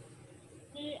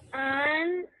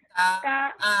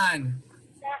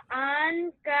 Saan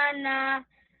ka na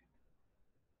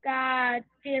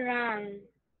katirang?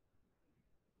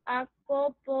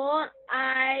 Ako po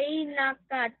ay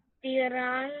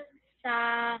nakatirang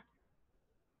sa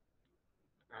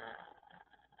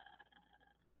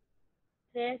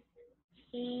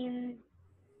 15.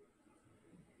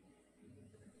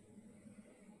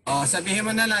 Sabihin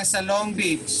mo na lang sa Long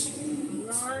Beach.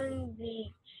 Sa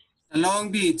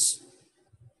Long Beach.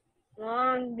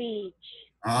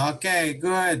 Okay,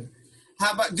 good.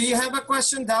 Do you have a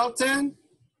question, Dalton?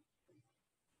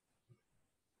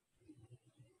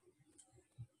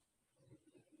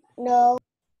 No.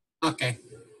 Okay.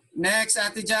 Next,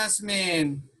 Ate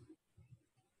Jasmine.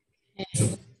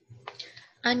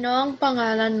 Ano ang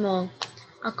pangalan mo?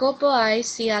 Ako po ay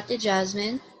si Ate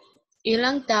Jasmine.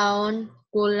 Ilang taon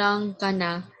gulang ka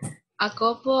na?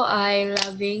 Ako po ay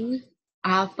 14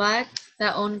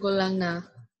 taon gulang na.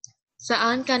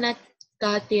 Saan ka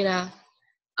nakatira?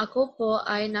 Ako po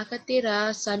ay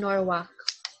nakatira sa Norwalk.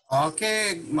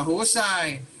 Okay,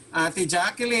 mahusay. Ate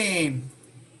Jacqueline.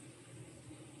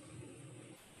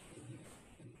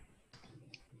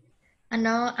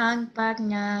 Ano ang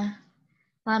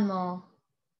pangalan mo?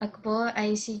 Ako po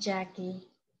ay si Jackie.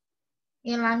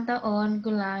 Ilang taon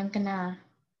gulang ka na?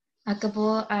 Ako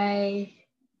po ay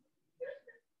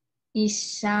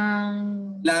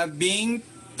 13 13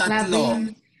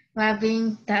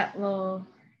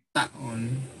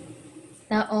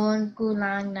 taon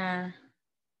gulang na.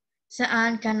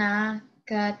 Saan ka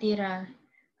nakatira?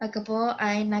 Ako po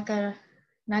ay nakatira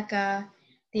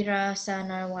sa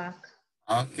Norwalk.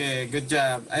 Okay, good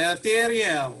job.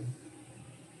 Ariel.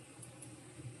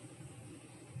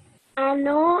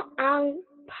 Ano ang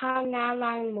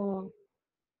pangalan mo?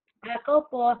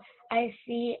 Ako po ay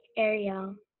si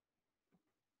Ariel.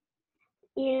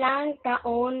 Ilang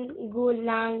taon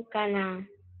gulang ka na?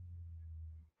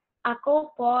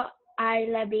 Ako po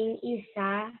ay 11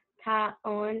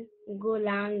 taon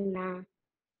gulang na.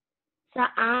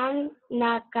 Saan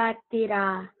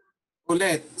nakatira?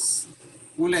 Ulit.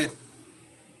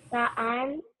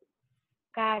 Saan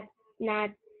ka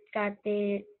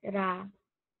nakatira?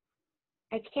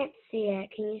 I can't see it.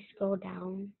 Can you scroll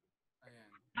down?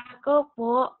 Ako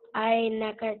po ay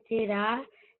nakatira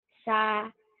sa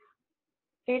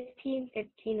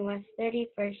 1515 West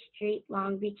 31st Street,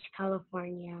 Long Beach,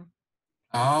 California.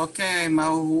 Okay,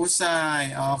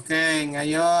 mahuhusay. Okay,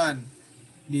 ngayon.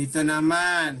 Dito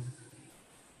naman.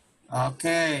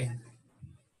 Okay.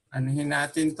 Anuhin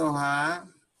natin to, ha?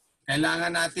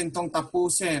 Kailangan natin tong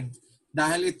tapusin.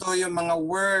 Dahil ito yung mga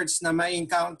words na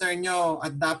ma-encounter nyo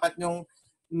at dapat nyong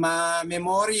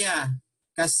ma-memorya.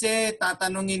 Kasi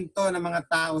tatanungin to ng mga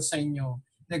tao sa inyo.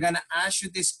 They're gonna ask you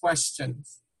these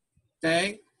questions.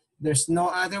 Okay? There's no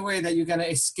other way that you're gonna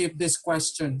escape these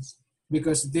questions.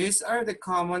 because these are the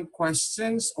common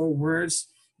questions or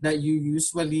words that you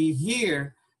usually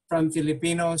hear from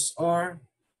Filipinos or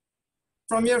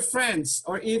from your friends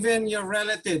or even your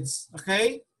relatives,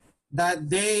 okay? That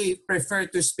they prefer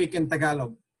to speak in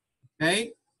Tagalog,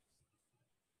 okay?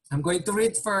 I'm going to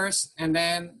read first and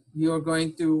then you're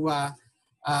going to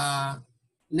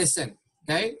listen,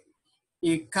 okay?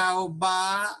 Ikaw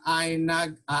ba ay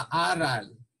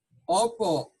nag-aaral?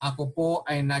 Opo, ako po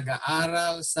ay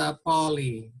nag-aaral sa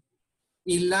Poly.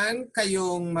 Ilan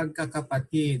kayong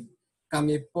magkakapatid?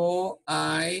 Kami po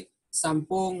ay 10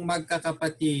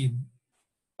 magkakapatid.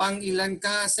 Pang-ilan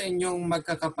ka sa inyong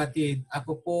magkakapatid?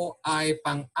 Ako po ay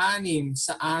pang-6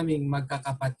 sa aming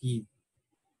magkakapatid.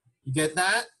 You get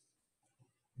that?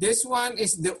 This one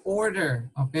is the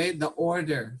order, okay? The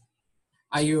order.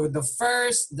 Are you the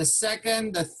first, the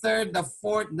second, the third, the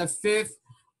fourth, the fifth,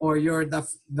 or you're the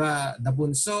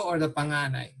bunso or the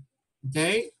panganay?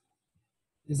 Okay?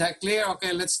 Is that clear?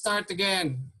 Okay, let's start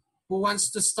again. Who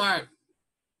wants to start?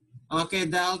 Okay,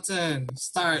 Dalton,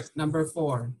 start. Number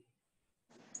 4.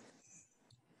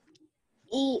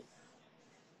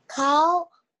 Ikaw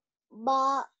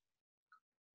ba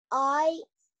ay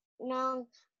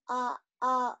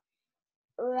nang-aaral?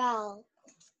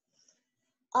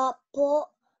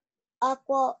 Ako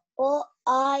po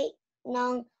ay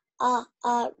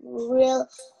nang-aaral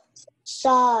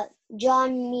sa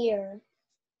John Muir.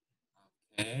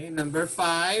 Okay, number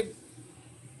 5.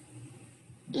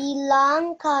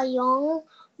 Ilan kayong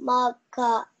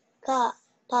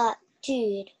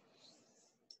magkakapatid?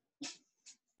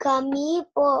 Kami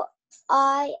po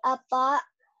ay 4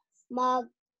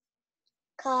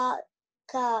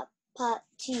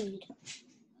 magkakapatid.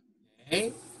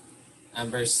 Okay,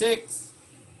 number 6.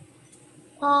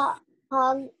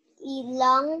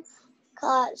 Pang-ilang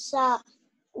ka sa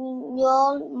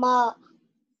inyong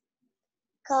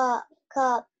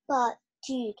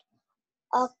magkakapatid?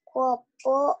 Ako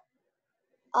po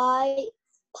ay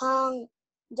pang-2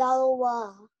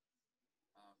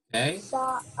 Okay.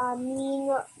 sa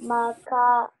aming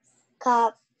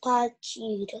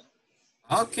magkakapatid.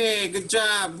 Okay, good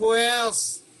job. Who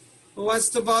else? Who wants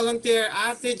to volunteer?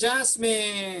 Ate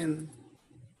Jasmine.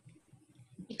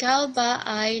 Ikaw ba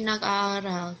ay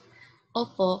nag-aaral?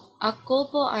 Opo, ako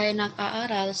po ay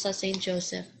nag-aaral sa St.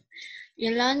 Joseph.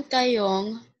 Ilan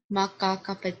kayong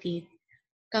magkakapatid?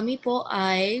 Kami po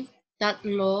ay 3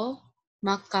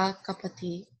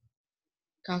 magkakapatid.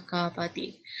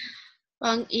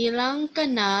 Pang-ilang ka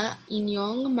na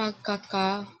inyong Ulit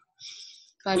magkakapatid?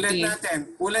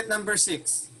 natin. Ulit number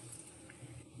 6.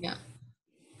 Yeah.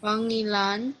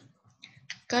 Pang-ilan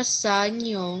ka sa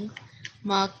inyong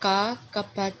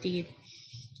magkakapatid?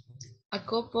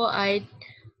 Ako po ay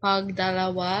 2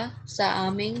 sa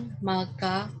aming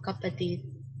magkakapatid.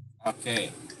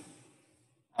 Okay.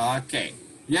 Okay.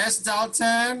 Yes,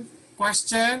 Dalton.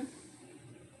 Question?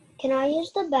 Can I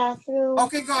use the bathroom?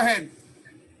 Okay, go ahead.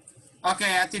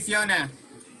 Okay, Ate Fiona.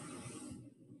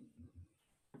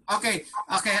 Okay,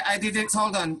 I didn't,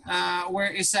 hold on.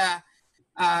 Where is,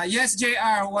 yes,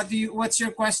 JR, what's your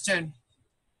question?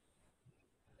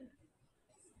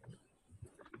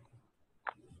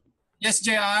 Yes,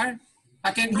 JR,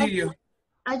 I can hear you.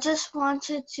 I just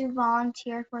wanted to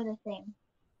volunteer for the thing.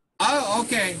 Oh,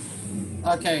 okay.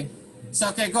 Okay. So,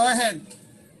 okay, go ahead.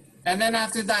 And then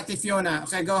after that, Fiona.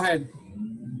 Okay, go ahead.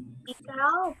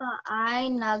 Ikaw ba ay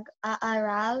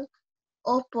nag-aaral?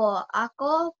 Opo,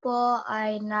 ako po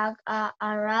ay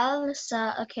nag-aaral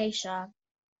sa Acacia.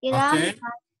 Okay.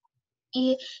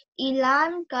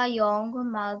 Ilan kayong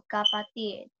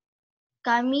magkapatid?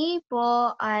 Kami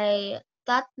po ay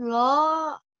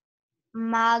 3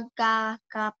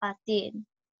 magkakapatid.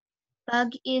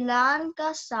 Pag-ilan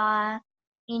ka sa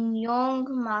inyong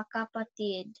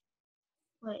magkapatid?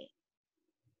 Wait.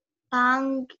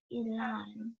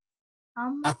 Pang-ilan?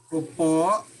 Ako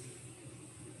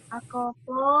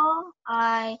po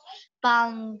ay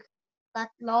pang-3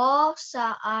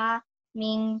 sa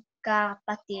aming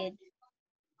kapatid.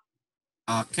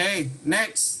 Okay,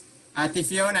 next. Ate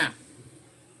Fiona.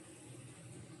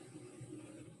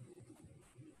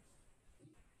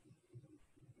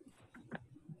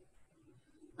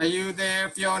 Are you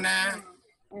there, Fiona?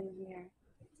 I'm here.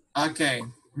 Okay,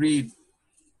 read.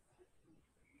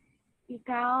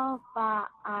 Ikaw pa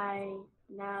ay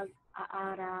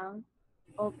nag-aaral?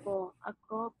 Opo,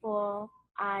 ako po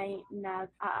ay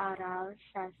nag-aaral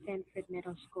sa St.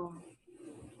 Middle School.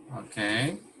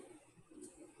 Okay.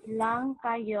 Ilang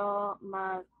kayo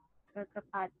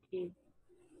magkakapatid?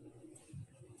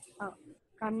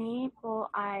 Kami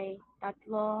po ay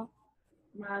 3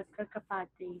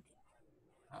 magkakapatid.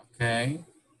 Okay.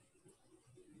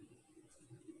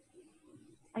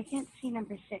 I can't see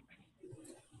number 6.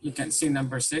 You can see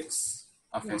number 6?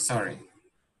 Okay, Yeah. sorry.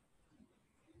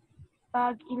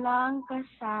 Pag ilang ka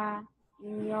sa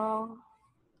inyong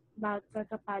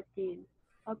magkakapatid,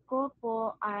 ako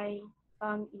po ay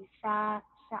pang-isa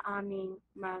sa aming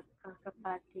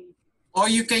magkakapatid.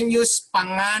 Or you can use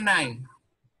panganay.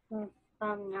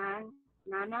 Nanay?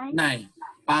 Nay.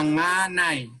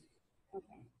 Panganay.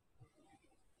 Okay.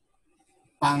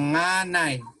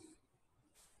 Panganay.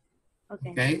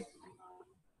 Okay. Okay?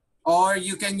 Or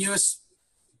you can use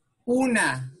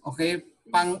una. Okay?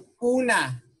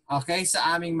 Pang-una. Okay?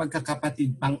 Sa aming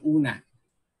magkakapatid. Pang-una.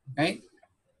 Okay?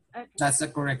 That's the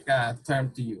correct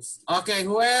term to use. Okay,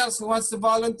 who else? Who wants to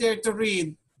volunteer to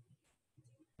read?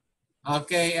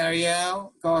 Okay,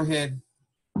 Ariel, go ahead.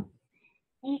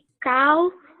 Ikaw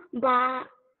ba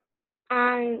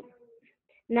ang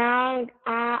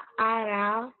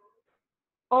nag-aaral?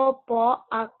 Opo,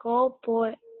 ako po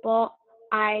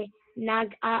ay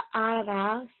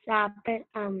nag-aaral sa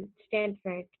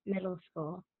Stanford Middle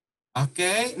School.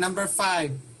 Okay, number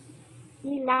 5.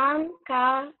 Ilang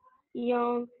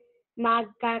kayong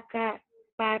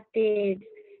magkakapatid?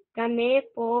 Kami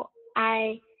po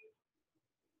ay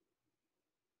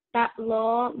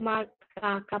 3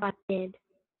 magkakapatid.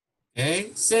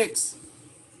 Okay,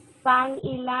 6.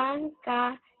 Pang-ilan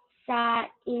ka sa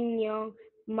inyong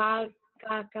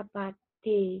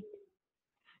magkakapatid?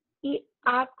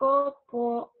 Ako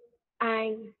po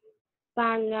ang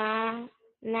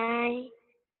panganay,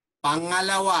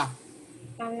 Pangalawa.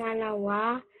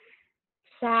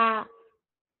 sa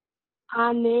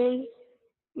amin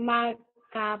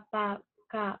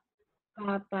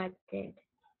magkakapatid.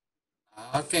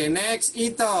 Okay, next,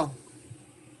 Ito.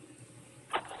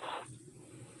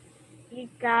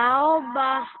 Ikaw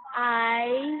ba ay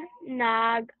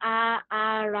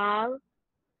nag-aaral?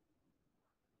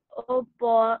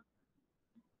 Opo.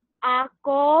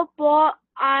 Ako po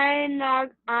ay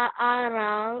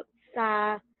nag-aaral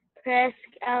sa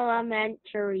Presque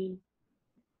Elementary.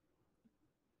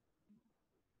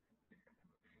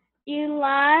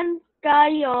 Ilan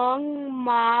kayong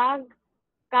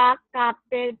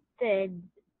magkakapatid?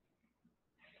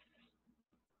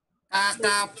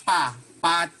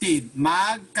 Kakapatid.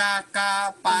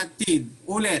 Magkakapatid.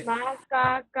 Ulit.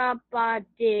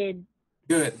 Magkakapatid.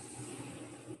 Good.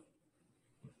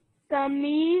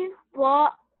 Kami po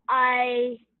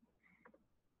ay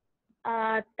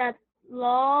 3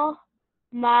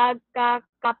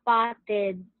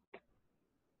 magkakapatid.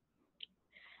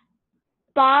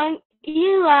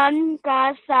 Pang-ilan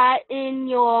ka sa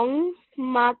inyong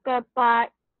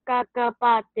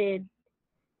magkakapatid?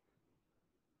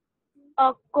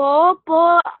 Ako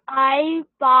po ay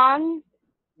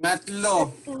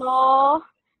Natlo. 3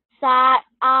 sa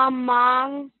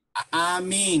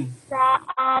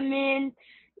amin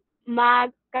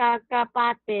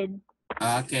magkakapatid.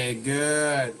 Okay,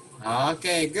 good.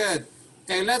 Okay, good.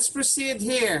 Okay, let's proceed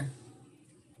here.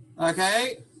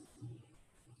 Okay?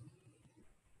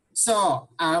 So,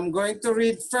 I'm going to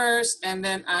read first and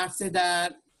then after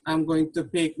that, I'm going to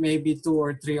pick maybe 2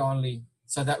 or 3 only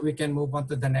so that we can move on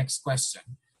to the next question.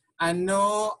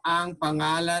 Ano ang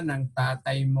pangalan ng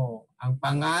tatay mo? Ang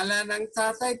pangalan ng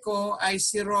tatay ko ay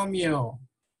si Romeo.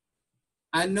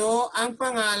 Ano ang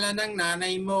pangalan ng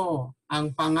nanay mo?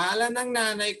 Ang pangalan ng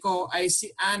nanay ko ay si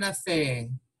Ana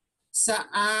Fe.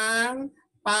 Saang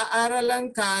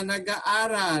paaralan ka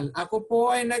nag-aaral? Ako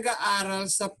po ay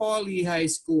nag-aaral sa Poly High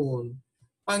School.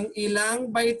 Pang-ilang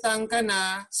baitang ka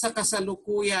na sa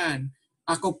kasalukuyan?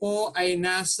 Ako po ay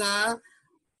nasa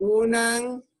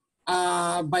unang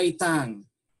baitang.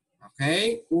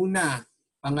 Okay? Una,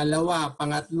 pangalawa,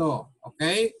 pangatlo.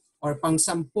 Okay? Or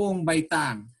pang-10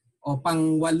 baitang. O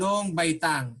pang-8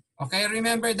 baitang. Okay?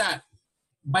 Remember that.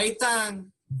 Baitang,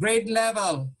 grade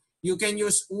level. You can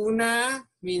use una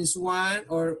means 1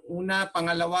 or una,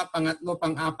 pangalawa, pangatlo,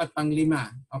 pang-4,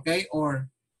 pang-5. Okay? Or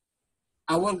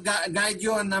I will guide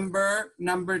you on number 10.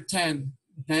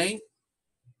 Okay?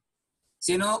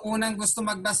 Sino unang gusto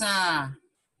magbasa?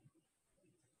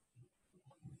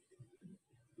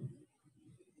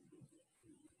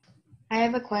 I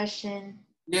have a question.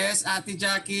 Yes, Ate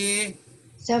Jackie.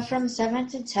 So from 7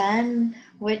 to 10,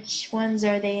 which ones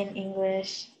are they in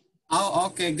English? Oh,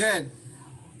 okay, good.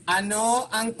 Ano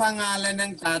ang pangalan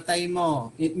ng tatay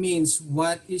mo? It means,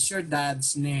 what is your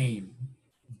dad's name?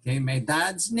 Okay, my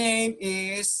dad's name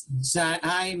is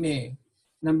Jaime.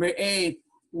 Number 8,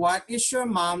 what is your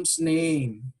mom's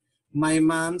name? My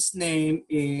mom's name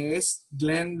is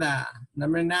Glenda.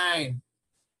 Number 9,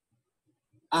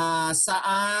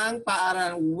 saang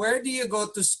paaralan? Where do you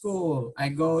go to school? I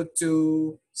go to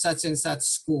such and such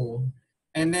school.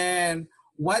 And then,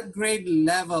 what grade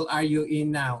level are you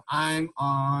in now? I'm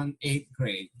on 8th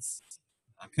grade.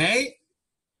 Okay?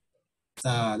 So,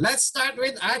 let's start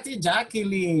with Ate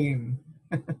Jacqueline.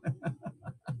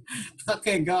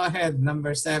 Okay, go ahead.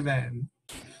 Number 7.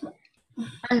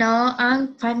 Ano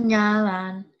ang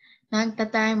pangalan ng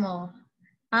tatay mo?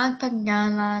 Ang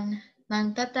pangalan ng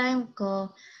tatay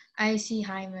ko ay si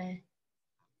Jaime.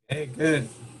 Okay, good.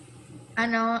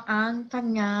 Ano ang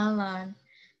pangalan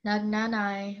ng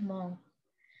nanay mo?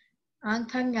 Ang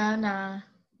pangalan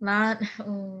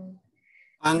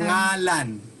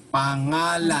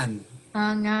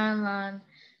pangalan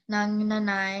ng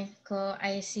nanay ko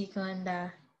ay si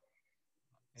Glenda.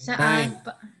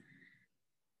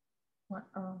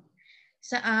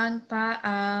 Saan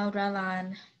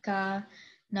paaralan ka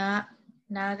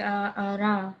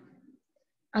nag-aaral?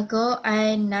 Ako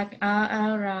ay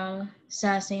nag-aaral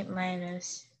sa St.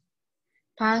 Mary's.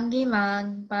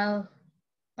 Pangilang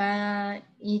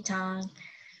baitan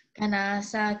ka na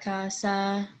sa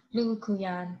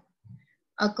kasalukuyan.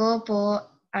 Ako po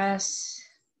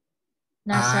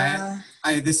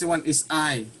this one is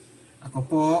I. Ako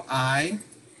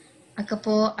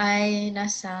po ay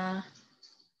nasa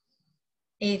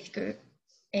 8th group.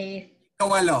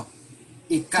 Ikawalo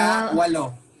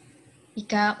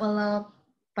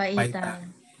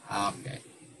baitan. Okay.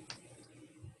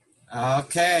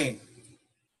 Okay.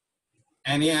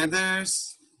 Any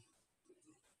others?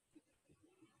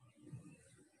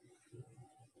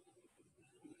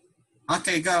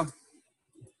 Okay, go.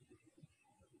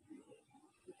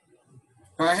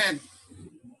 Go ahead.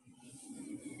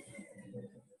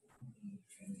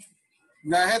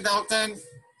 Go ahead, Dalton.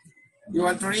 You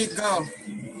want to read? Go.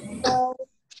 No.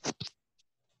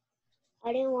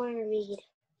 I didn't want to read.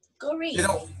 Go read.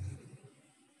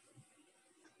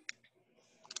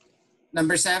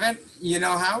 Number 7, you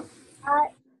know how?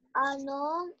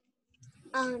 Ano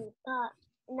ang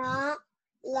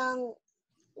pangalan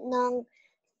ng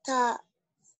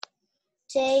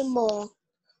tatay mo?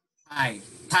 Tay.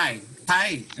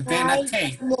 Okay, not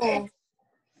tay. Mo.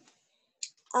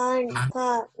 Ang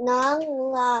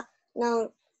pangalan ng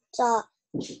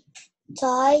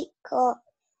tatay ko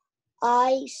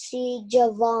ay si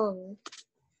Javon.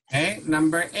 Okay,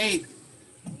 number 8.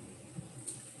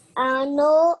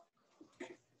 Ano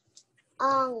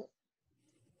ang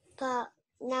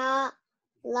pangalan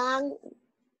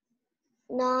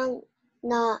ng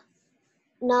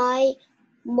nanay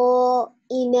mo,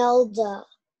 Imelda?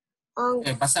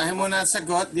 Okay, basahin mo na ang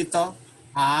sagot dito.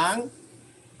 Ang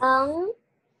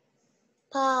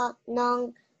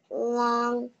pangalan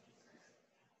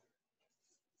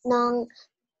ng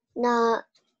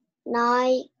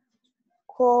nanay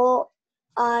ko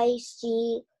ay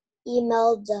si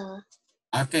Imelda.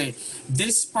 Okay,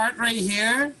 this part right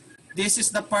here, this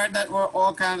is the part that we're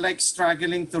all kind of like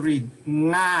struggling to read.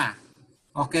 Nga.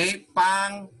 Okay,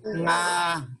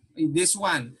 nga. This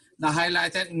one, the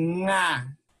highlighted nga.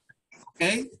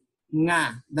 Okay,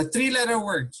 nga. The 3-letter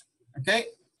words. Okay?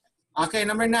 Okay,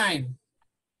 number 9.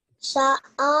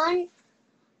 Saan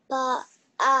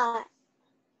paaralan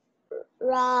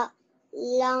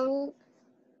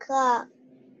ka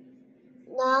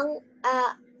ng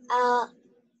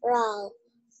aaral?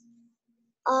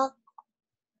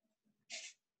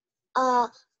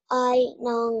 Ay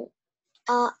ng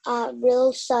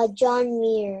aaral sa John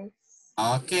Muir.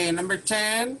 Okay, number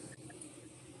 10.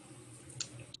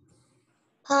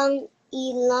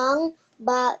 Ilang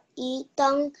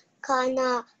baitang ka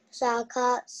na sa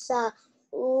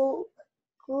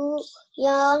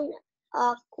kasalukuyan?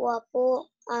 Ako po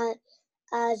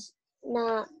as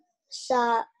na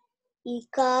sa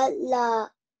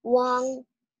ikalawang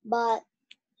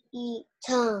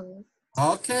baitang.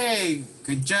 Okay,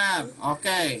 good job.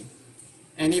 Okay.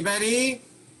 Anybody?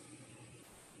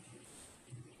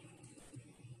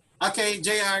 Okay,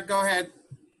 JR, go ahead.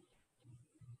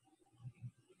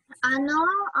 Ano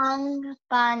ang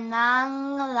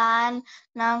pangalan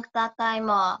ng tatay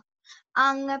mo?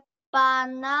 Ang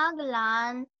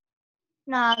pangalan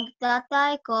ng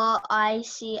tatay ko ay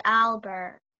si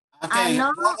Albert. Okay,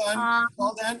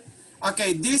 hold on.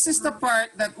 Okay, this is the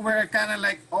part that we're kind of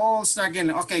like all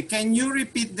struggling. Okay, can you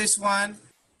repeat this one?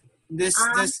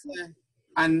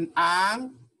 Ang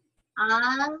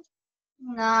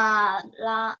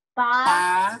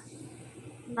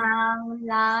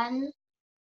pangalan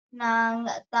ng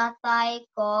tatay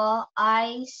ko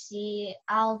ay si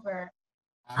Albert.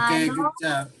 Okay, good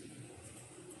job.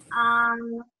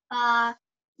 Ang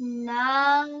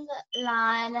pangalan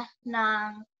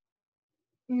ng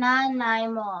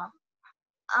nanay mo?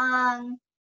 Ang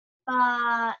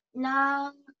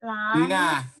pangalan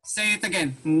Nga. Say it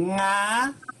again.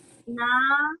 Nga.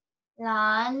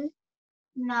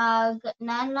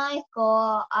 Nanay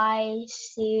ko ay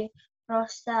si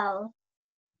Rosel.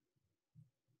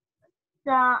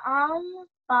 Saan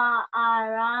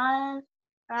paaralan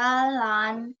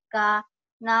ka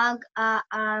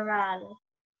nag-aaral?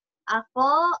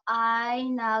 Ako ay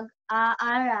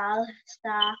nag-aaral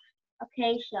sa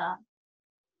Acacia.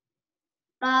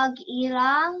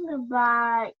 Pag-ilang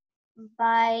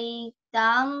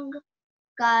baitang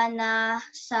ka na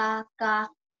sa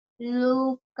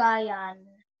kalukayan?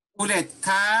 Ulit,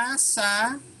 ka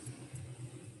sa...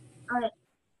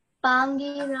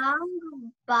 Pang-ilang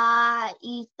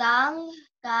baitang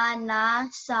ka na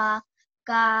sa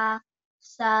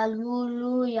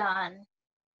kasaluluyan?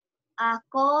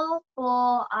 Ako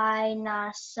po ay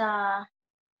nasa...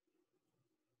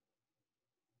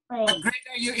 What grade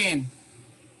are you in?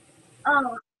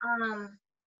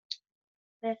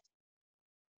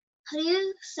 how do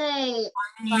you say?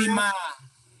 Panglima.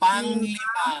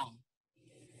 Panglima.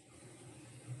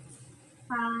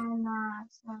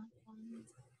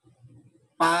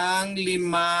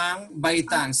 Panglimang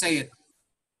baitang. Say it.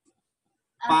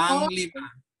 Panglima.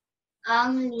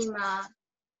 Ang lima.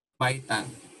 Baitang.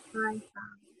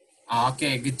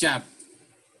 Okay, good job.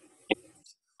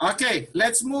 Okay,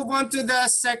 let's move on to the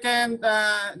second,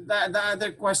 the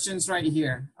other questions right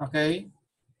here. Okay,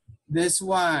 this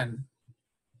one.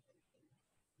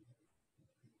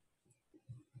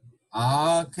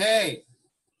 Okay,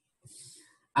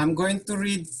 I'm going to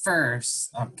read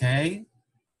first. Okay,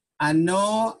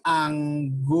 ano ang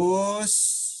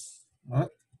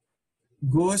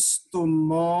gusto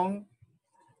mong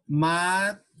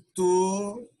matutunan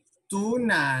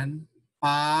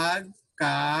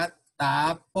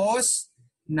pagkatapos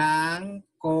ng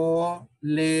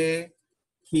kolehiyo?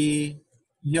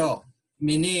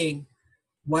 Meaning,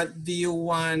 what do you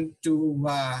want to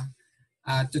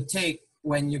take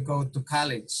when you go to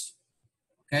college?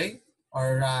 Okay?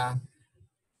 Or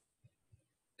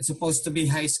it's supposed to be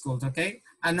high school, okay?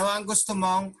 Ano ang gusto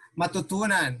mong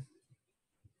matutunan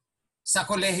sa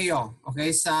kolehiyo?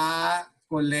 Okay? Sa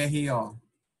kolehiyo.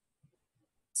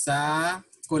 Sa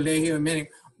kolehiyo, meaning,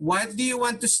 what do you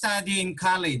want to study in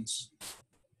college?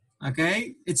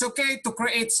 Okay? It's okay to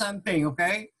create something,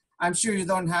 okay? I'm sure you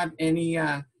don't have any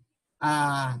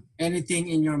anything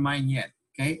in your mind yet,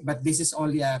 okay? But this is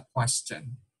only a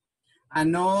question.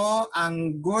 Ano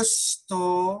ang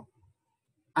gusto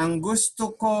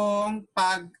kong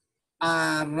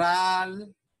pag-aralan,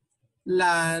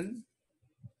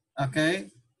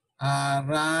 okay?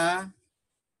 Aralan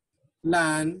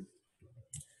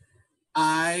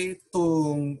ay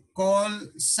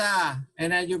tungkol sa,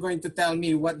 and then you're going to tell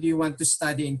me what do you want to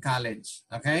study in college,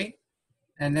 okay?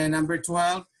 And then number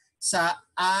 12,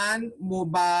 saan mo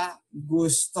ba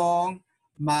gustong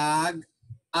mag-aral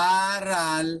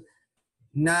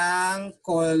ng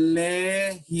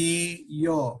kolehiyo?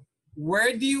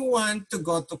 Where do you want to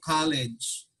go to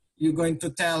college? You're going to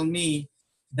tell me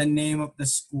the name of the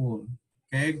school.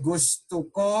 Okay? Gusto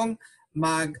kong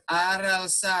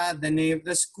mag-aral sa the name of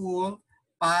the school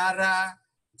para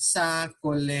sa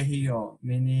kolehiyo,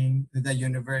 meaning the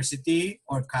university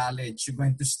or college. You're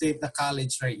going to state the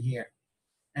college right here.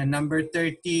 And number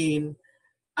 13,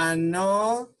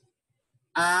 ano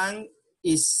ang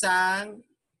isang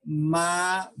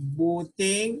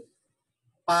mabuting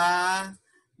pangaral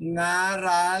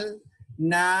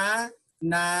na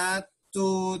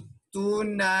natutunan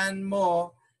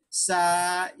mo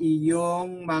sa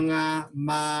iyong mga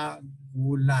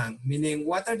magulang? Meaning,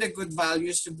 what are the good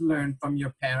values you've learned from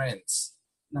your parents?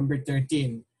 Number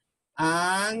 13.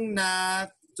 Ang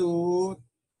natutunan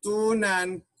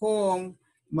kong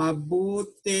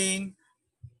mabuting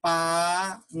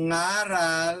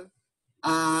pangaral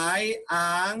ay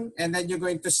ang, and then you're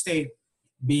going to state,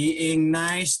 being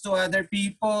nice to other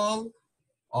people,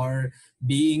 or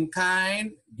being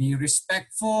kind, be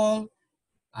respectful,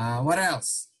 what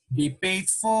else? Be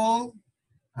faithful,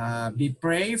 be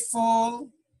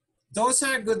prayerful. Those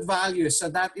are good values. So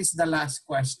that is the last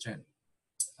question.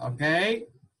 Okay?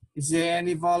 Is there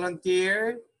any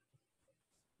volunteer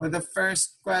for the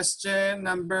first question?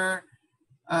 Number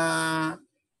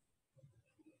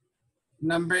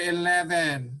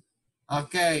 11.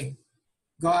 Okay.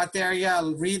 Go, Ate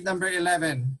Ariel. Read number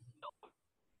 11.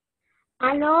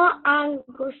 Ano ang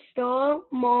gusto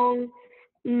mong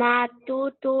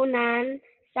matutunan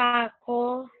sa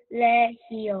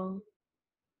kolehiyo?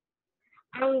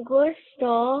 Ang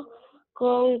gusto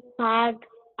kong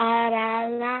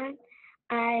pag-aralan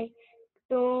ay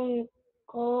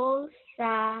tungkol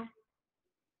sa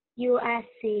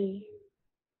USC.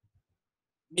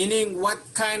 Meaning, what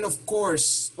kind of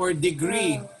course or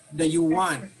degree that you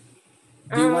want?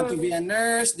 Do you want to be a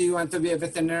nurse? Do you want to be a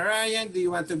veterinarian? Do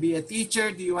you want to be a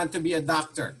teacher? Do you want to be a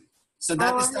doctor? So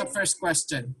that is the first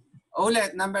question.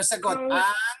 Ulit, number sagot.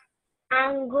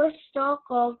 Ang gusto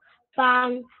ko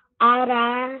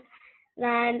pang-aralan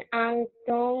ang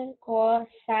tungkol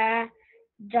sa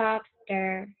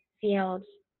doctor field.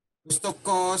 Gusto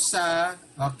ko sa,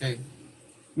 okay.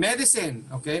 Medicine.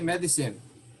 Okay, medicine.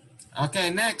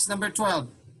 Okay, next, number 12.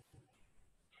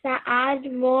 Saan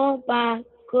mo ba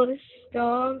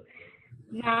gustong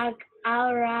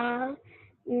mag-aral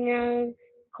ng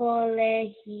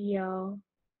kolehiyo?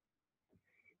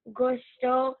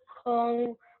 Gusto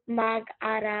kong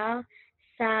mag-aral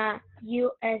sa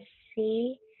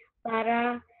USC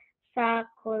para sa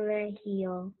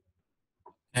kolehiyo.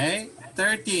 Okay,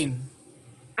 13.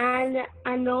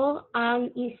 Ano ang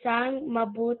isang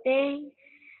mabuting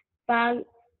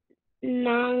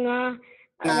pag-nangaral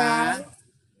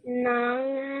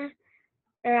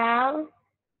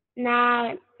na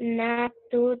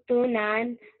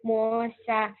natutunan mo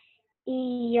sa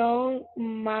iyong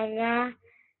mga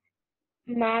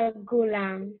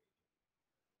magulang?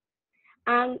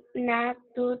 Ang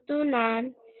natutunan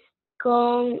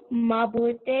kong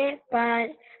mabuti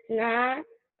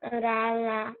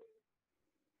pag-aaralan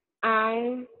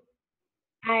ay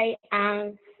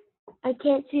ang, I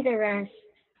can't see the rest.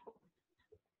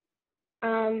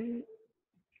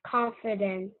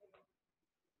 Confident.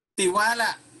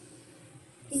 Tiwala.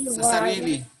 Sa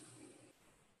sarili.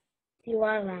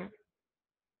 Tiwala.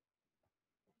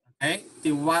 Okay?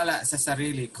 Tiwala sa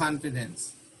sarili.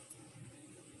 Confidence.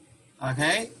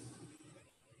 Okay?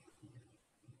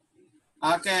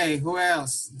 Okay, who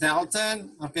else?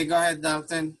 Dalton? Okay, go ahead,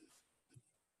 Dalton.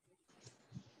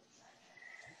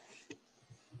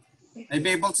 Are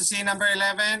you able to see number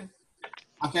 11?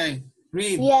 Okay,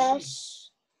 read. Yes.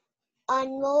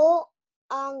 Ano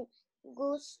ang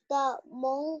gusto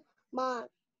mong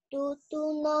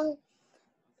matutunan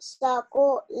sa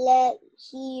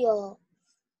kolehiyo?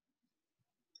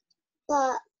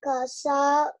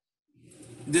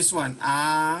 This one,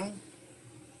 ang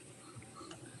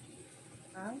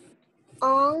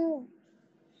Go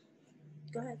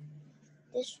ahead.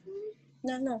 This one?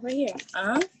 No, right here.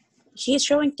 She's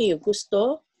showing to you.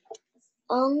 Gusto?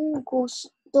 Ang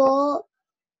gusto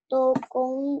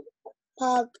kong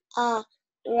pag-aralin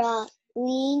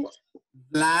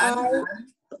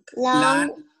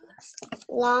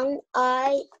lang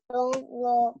ay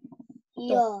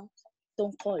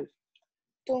Tungkol.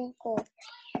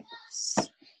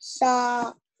 sa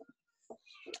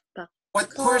what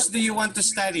course do you want to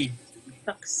study?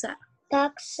 Paksa.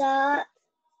 taksa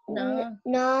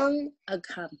ng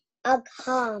agham.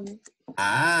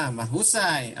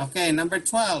 Mahusay. Okay, number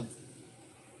 12.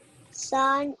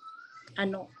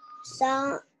 Ano?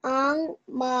 Saang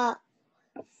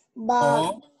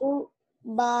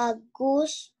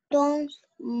gustong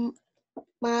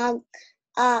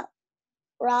mag-aral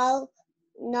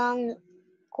ng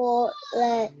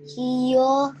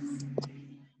kolehiyo?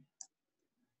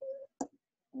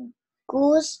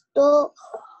 Gusto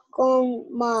kong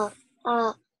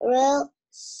mag-aral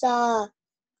sa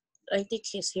I think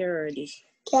he's here already.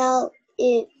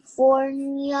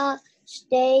 California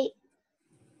State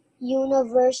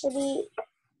University,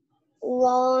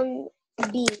 Long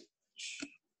Beach.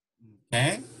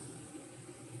 Okay.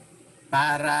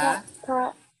 Para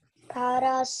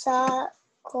sa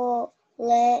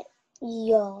kolehiyo.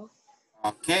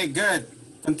 Okay, good.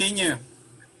 Continue.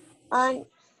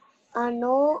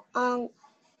 Ano ang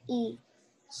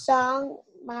isang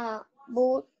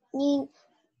mabuting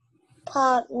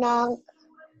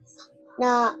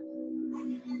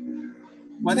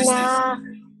What is this?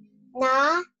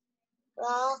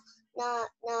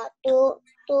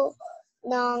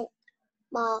 Natutunan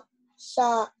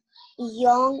sa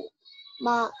iyong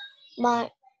magalang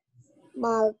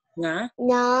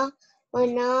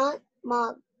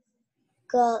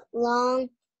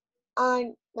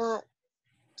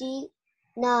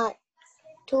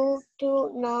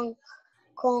natutunan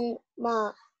kong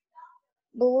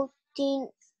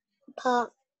mabuting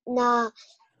pag-aaralan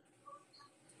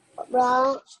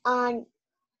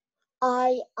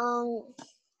ay ang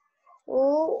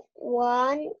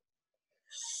huwan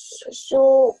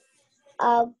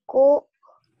ako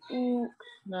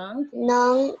ng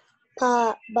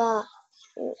pabalang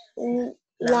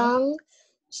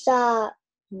sa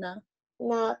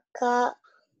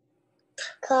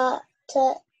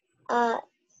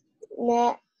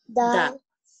nakakataneda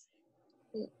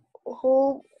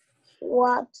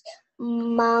huwag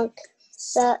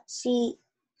magsasino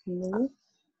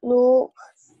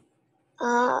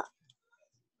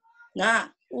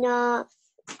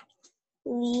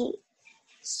we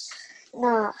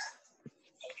na.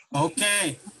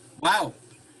 Okay. Wow.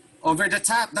 Over the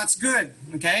top. That's good.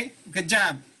 Okay. Good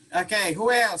job. Okay.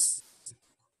 Who else?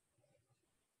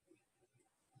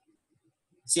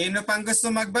 Sino pang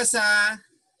gusto magbasa?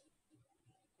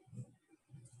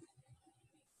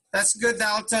 That's good,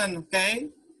 Dalton.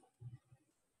 Okay.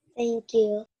 Thank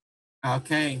you.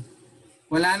 Okay.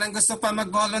 Wala nang gusto pa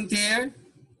mag-volunteer?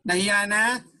 Nahiya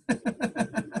na?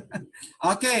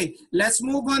 Okay. Let's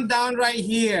move on down right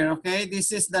here. Okay.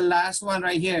 This is the last one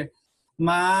right here.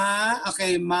 Maraming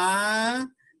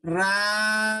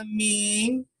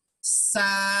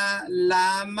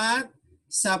salamat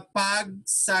sa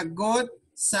pagsagot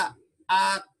sa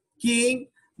aking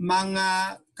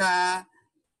mga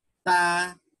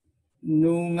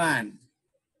katanungan.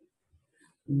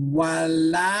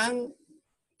 Walang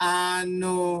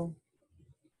ano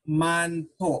man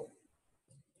po.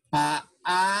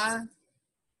 Paalam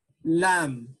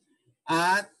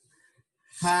at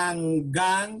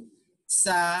hanggang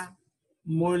sa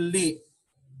muli.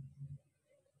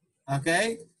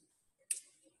 Okay?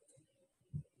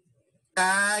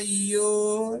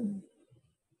 Gayon.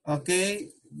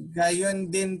 Okay?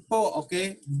 Gayon din po.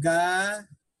 Okay? Gayon.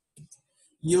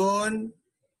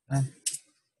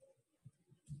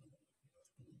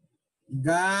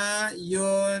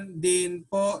 Gayon din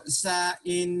po sa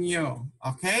inyo.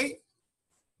 Okay?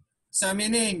 So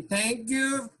meaning, thank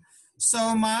you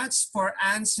so much for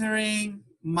answering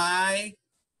my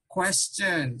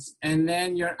questions. And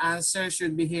then your answer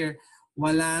should be here.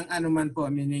 Walang anuman po,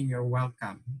 meaning you're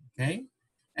welcome. Okay?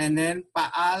 And then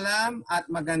paalam at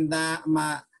maganda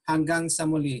hanggang sa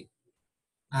muli.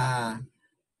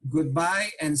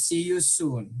 Goodbye and see you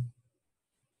soon.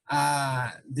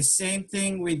 The same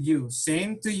thing with you.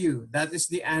 Same to you. That is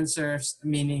the answer's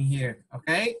meaning here.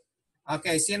 Okay?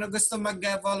 Okay, sino gusto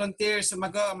mag-volunteer?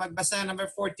 Magbasa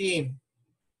number 14.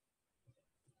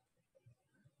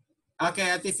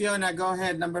 Okay, Ate Fiona, go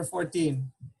ahead. Number 14.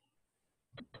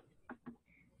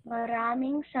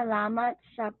 Maraming salamat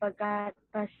sa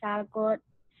pagpasagot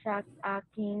sa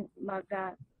aking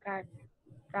mga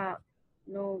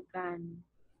katanungan.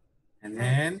 And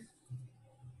then?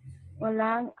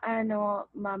 Walang ano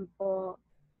man po.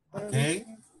 Okay.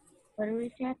 What do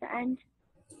we say at the end?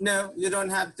 No, you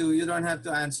don't have to. You don't have to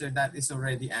answer. That is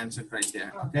already answered right there.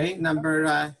 Okay, number.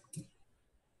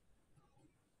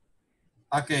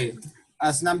 Okay,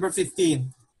 as number 15.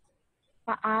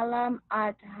 Paalam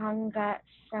at hanggang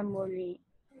sa muli.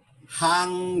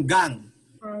 Hanggang.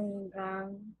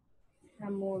 Hanggang sa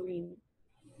muli.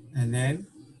 And then?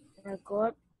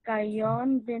 Sagot,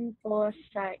 gayon din po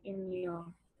sa inyo.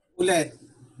 Ulit.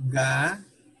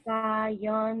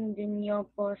 Gayon din niyo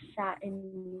po sa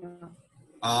inyo.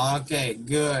 Okay,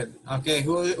 good. Okay,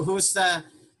 who's the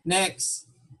next?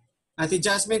 Ate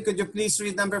Jasmine, could you please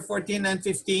read number 14 and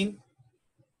 15?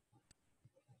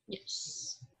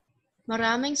 Yes.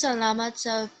 Maraming salamat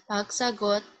sa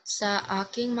pagsagot sa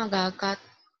aking mga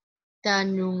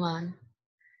katanungan.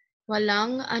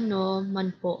 Walang ano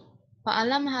man po.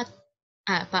 Paalam at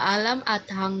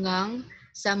hanggang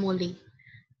sa muli.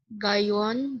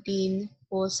 Gayon din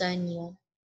po sa inyo.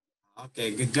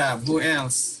 Okay, good job. Who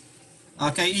else?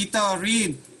 Okay, Ito,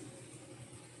 read.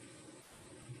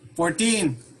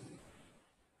 14.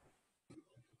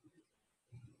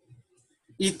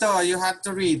 Ito, you have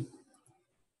to read.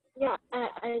 Yeah,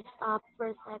 I stopped for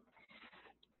a sec.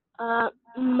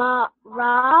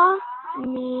 Maraming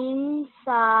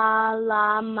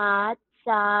salamat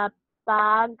sa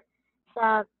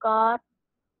pagsagot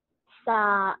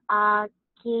sa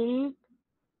aking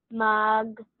mga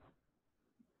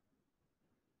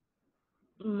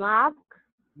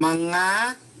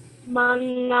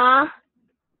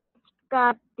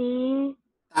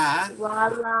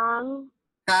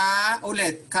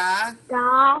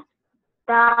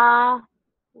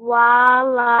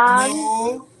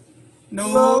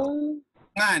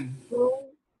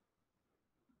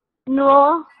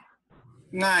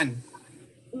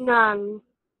katiwalang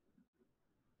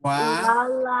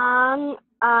walang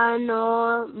ano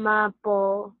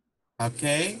mapo.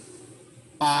 Okay.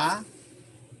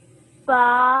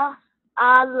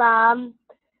 Paalam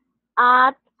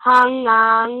at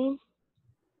hanggang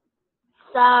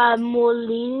sa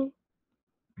muli.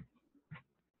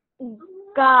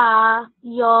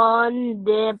 Gayon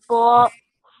din po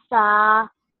sa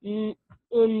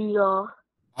inyo.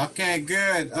 Okay,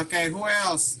 good. Okay, who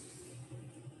else?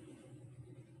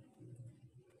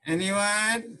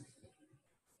 Anyone?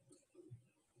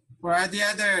 Where are the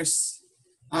others?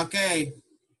 Okay.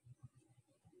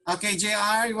 Okay,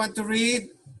 JR, you want to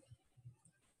read?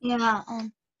 Yeah.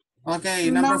 Okay,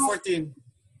 number 14.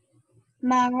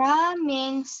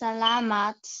 Maraming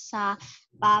salamat sa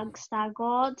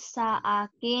pagsagot sa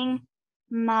aking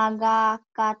mga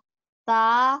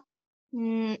katanungan.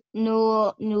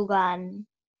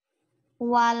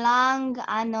 Walang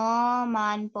ano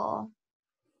man po.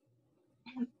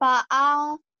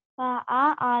 Paalam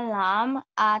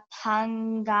at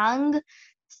hanggang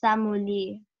sa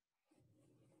muli.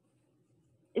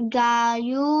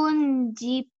 Gayon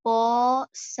di po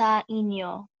sa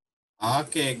inyo.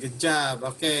 Okay, good job.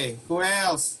 Okay, who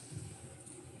else?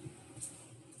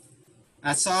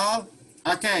 That's all?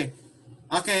 Okay.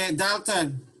 Okay,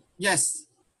 Dalton. Yes.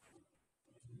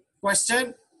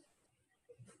 Question?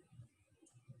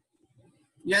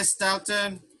 Yes,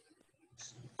 Dalton.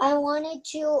 I wanted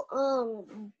to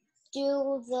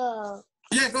do the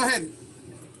Yeah, go ahead.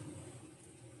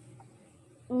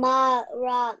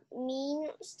 maraming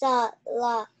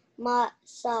salamat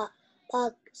sa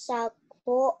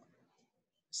pagsagot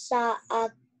sa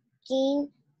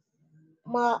aking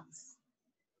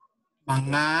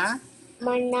Mga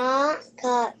mga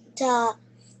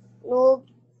katanungan.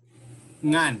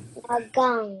 ngan.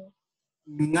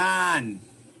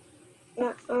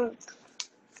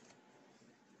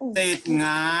 Say it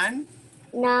ngan.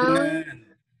 Ngan.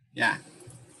 Yeah.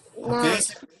 Okay.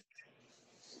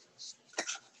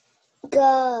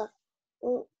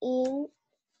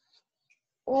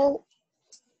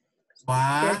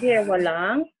 You're here,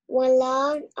 walang.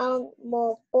 Walang ang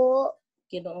mopo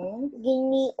Ginoong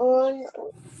Ginion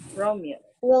Romeo.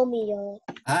 Romeo.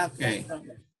 Okay.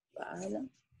 Paalam.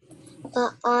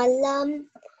 Paalam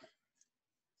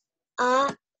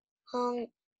at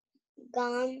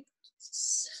hanggang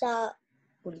sa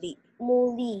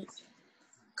muli.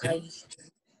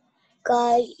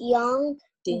 Kayang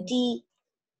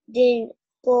din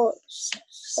po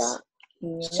sa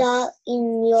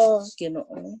inyo.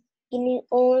 Ginoon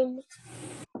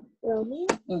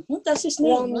Romeo? That's his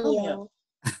name, Romeo.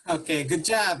 Okay, good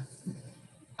job.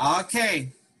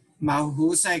 Okay.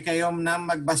 Mahusay kayong na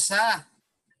magbasa.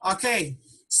 Okay.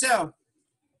 So,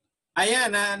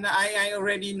 ayan, I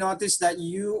already noticed that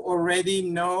you already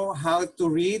know how to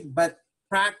read, but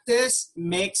practice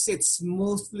makes it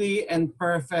smoothly and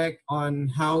perfect on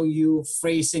how you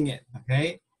phrasing it,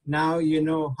 okay? Now you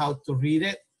know how to read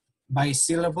it by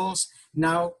syllables.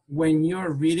 Now, when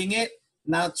you're reading it,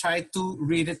 now try to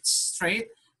read it straight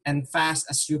and fast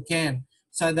as you can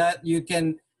so that you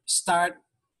can start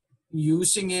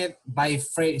using it by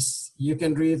phrase. You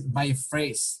can read by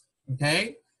phrase,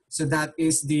 okay? So that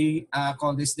is the,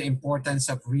 call this the importance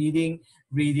of reading,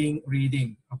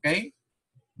 okay?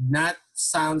 Not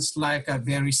sounds like a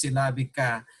very syllabic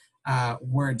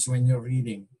words when you're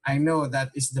reading. I know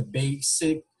that is the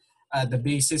basis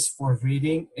for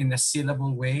reading in a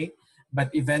syllable way, but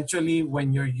eventually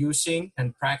when you're using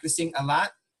and practicing a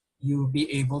lot, you'll be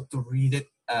able to read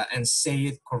it and say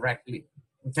it correctly,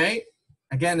 okay?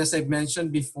 Again, as I've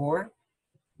mentioned before,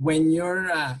 when you're,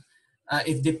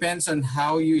 it depends on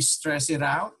how you stress it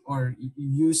out or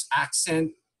use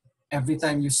accent every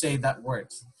time you say that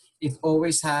word. It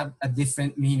always have a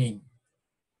different meaning.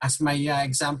 As my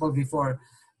example before,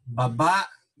 baba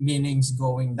meanings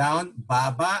going down,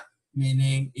 baba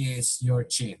meaning is your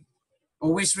chin.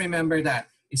 Always remember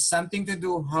that. It's something to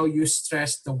do how you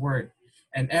stress the word.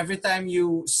 And every time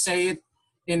you say it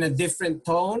in a different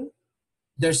tone,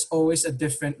 there's always a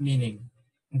different meaning.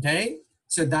 Okay?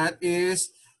 So that is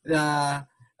the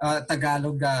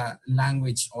Tagalog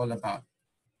language all about.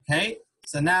 Okay?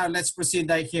 So now let's proceed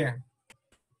right here.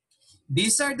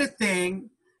 These are the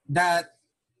things that,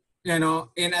 you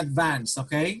know, in advance,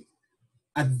 okay?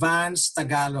 Advanced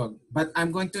Tagalog. But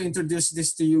I'm going to introduce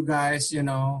this to you guys, you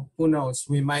know, who knows,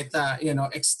 we might, you know,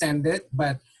 extend it,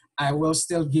 but I will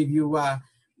still give you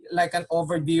like an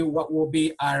overview what will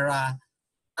be our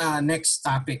next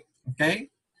topic, okay?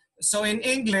 So in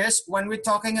English, when we're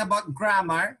talking about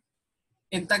grammar,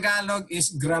 in Tagalog is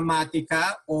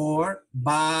gramatica or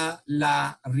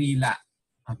balarila,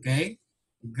 okay?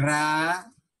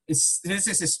 This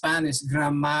is Spanish,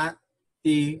 okay,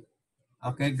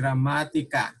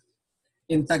 gramatica.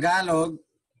 In Tagalog,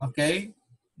 okay,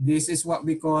 this is what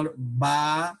we call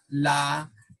balarila.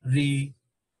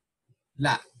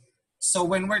 So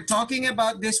when we're talking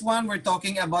about this one, we're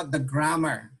talking about the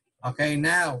grammar. Okay,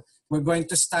 now we're going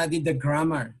to study the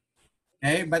grammar.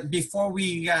 Okay, but before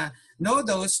we know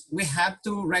those, we have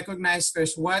to recognize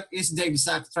first what is the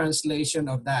exact translation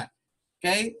of that.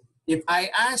 Okay, if I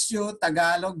ask you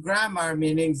Tagalog grammar,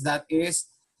 meaning that is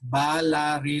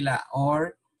balarila,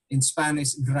 or in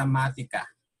Spanish, gramatica.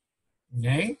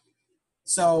 Okay,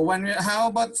 so how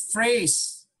about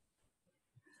phrase?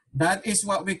 That is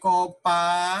what we call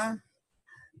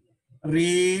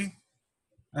ri,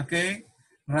 okay,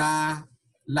 ra,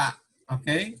 la,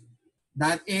 okay?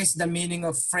 That is the meaning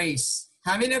of phrase.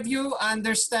 How many of you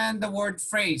understand the word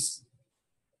phrase?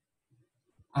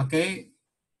 Okay.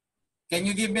 Can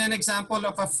you give me an example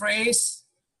of a phrase?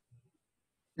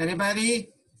 Anybody?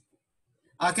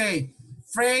 Okay.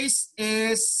 Phrase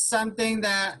is something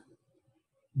that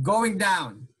going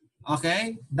down.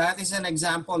 Okay. That is an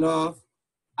example of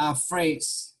a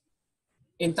phrase.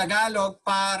 In Tagalog,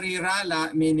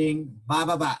 parirala meaning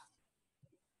bababa.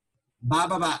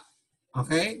 Bababa.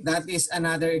 Okay. That is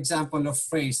another example of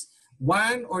phrase.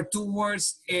 One or two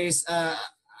words is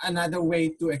another way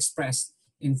to express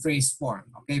in phrase form.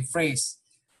 Okay, phrase.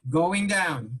 Going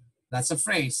down, that's a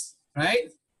phrase, right?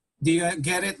 Do you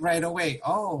get it right away?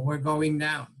 Oh, we're going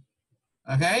down.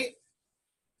 Okay?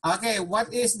 Okay,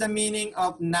 what is the meaning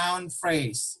of noun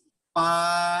phrase?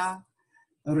 Pa,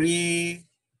 ri,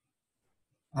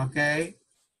 okay,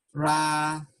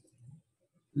 ra,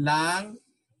 lang,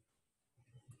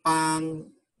 pangalan.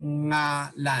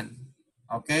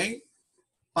 Okay?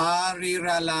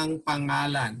 Pariralang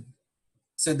pangalan.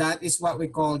 So that is what we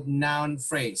call noun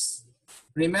phrase.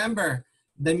 Remember,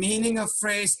 the meaning of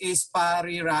phrase is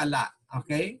parirala,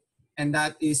 okay? And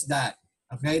that is that,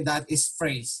 okay? That is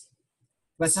phrase.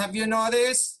 But have you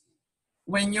noticed,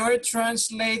 when you're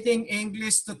translating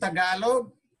English to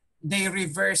Tagalog, they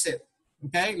reverse it,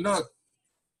 okay?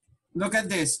 Look at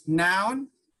this, noun,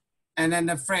 and then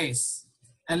the phrase.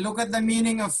 And look at the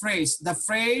meaning of phrase. The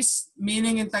phrase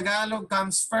meaning in Tagalog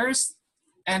comes first,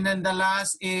 and then the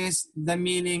last is the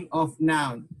meaning of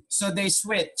noun. So they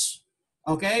switch,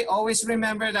 okay? Always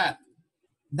remember that.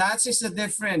 That is the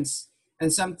difference.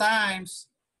 And sometimes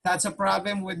that's a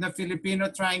problem with the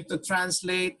Filipino trying to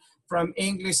translate from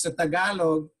English to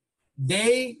Tagalog.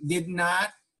 They did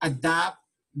not adapt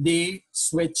the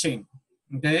switching,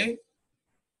 okay?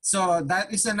 So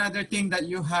that is another thing that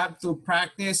you have to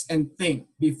practice and think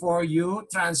before you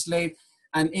translate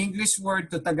an English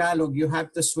word to Tagalog. You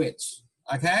have to switch,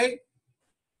 okay?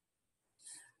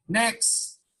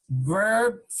 Next,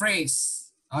 verb phrase.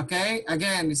 Okay,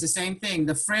 again, it's the same thing.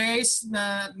 The phrase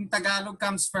na in Tagalog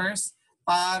comes first,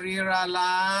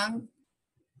 pariralang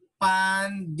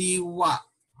pandiwa.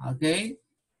 Okay?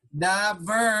 The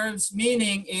verb's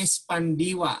meaning is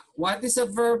pandiwa. What does a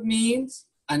verb means?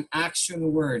 An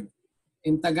action word.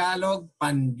 In Tagalog,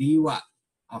 pandiwa.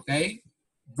 Okay?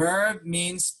 Verb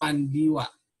means pandiwa.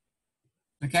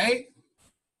 Okay?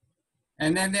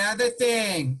 And then the other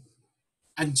thing,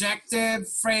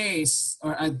 adjective phrase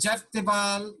or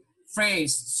adjectival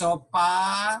phrase. So,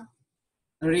 pa,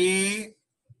 ri,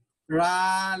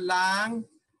 ra, lang,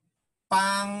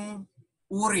 pang,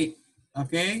 uri.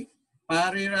 Okay?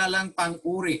 Pariralang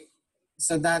pang-uri.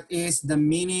 So that is the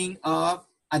meaning of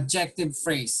adjective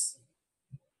phrase.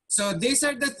 So these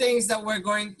are the things that we're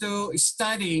going to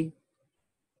study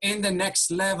in the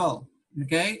next level.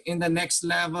 Okay? In the next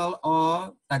level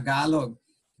of Tagalog.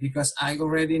 Because I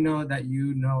already know that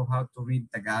you know how to read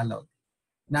Tagalog.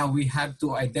 Now we have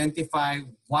to identify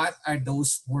what are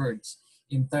those words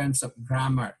in terms of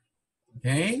grammar.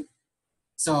 Okay?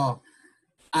 So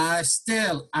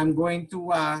still, I'm going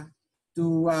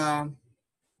to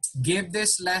give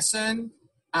this lesson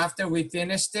after we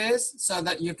finish this so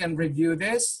that you can review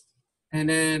this, and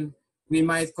then we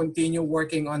might continue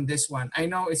working on this one. I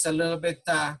know it's a little bit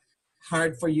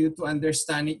hard for you to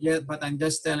understand it yet, but I'm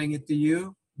just telling it to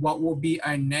you what will be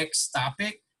our next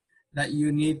topic that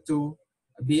you need to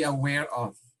be aware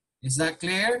of. Is that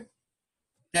clear?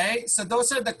 Okay, so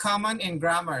those are the common in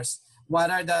grammars. What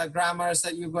are the grammars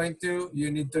that you're going to?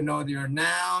 You need to know your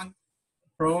noun,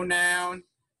 pronoun,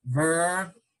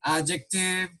 verb,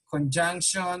 adjective,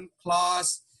 conjunction,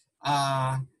 clause,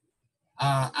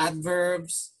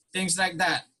 adverbs, things like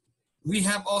that. We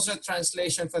have also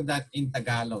translation for that in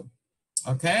Tagalog.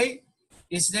 Okay?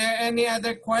 Is there any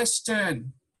other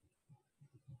question?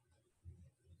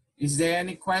 Is there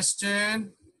any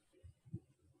question?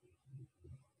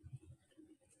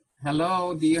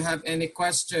 Hello, do you have any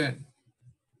question?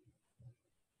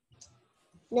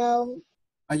 No.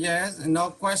 Yes,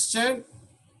 no question?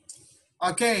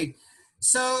 Okay,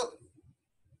 so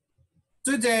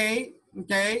today,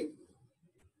 okay,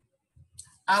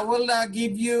 I will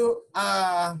give you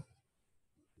a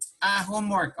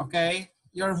homework, okay?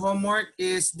 Your homework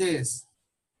is this.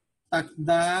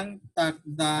 Takdang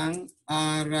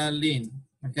Aralin,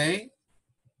 okay?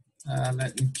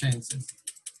 Let me change this.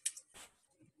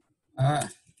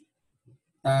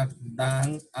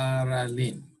 Takdang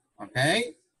Aralin,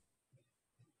 okay?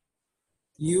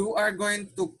 You are going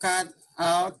to cut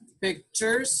out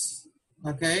pictures,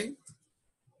 okay?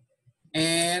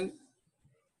 And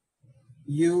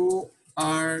you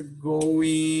are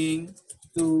going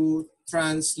to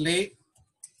translate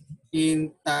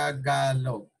in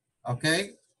Tagalog.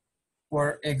 Okay?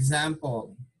 For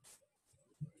example.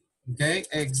 Okay?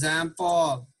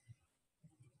 Example.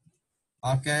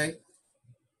 Okay?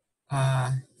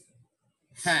 Hat.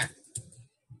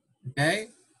 Okay?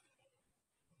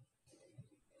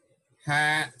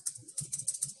 Hat.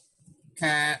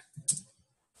 Cat.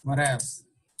 What else?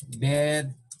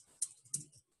 Bed.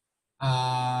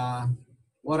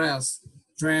 What else?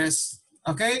 Dress.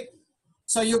 Okay?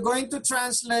 So you're going to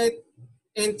translate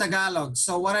in Tagalog.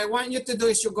 So what I want you to do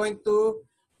is you're going to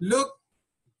look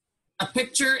a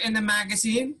picture in the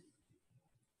magazine,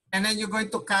 and then you're going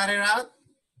to cut it out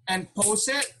and post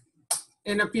it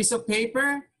in a piece of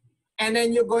paper, and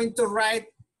then you're going to write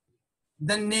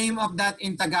the name of that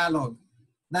in Tagalog.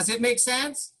 Does it make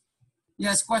sense?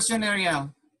 Yes, question,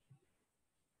 Ariel.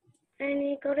 I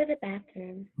need to go to the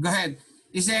bathroom. Go ahead.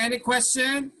 Is there any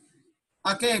question?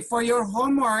 Okay, for your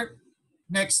homework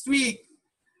next week,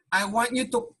 I want you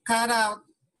to cut out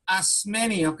as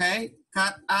many, okay?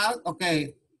 Cut out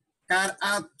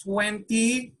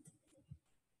 20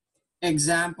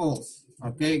 examples,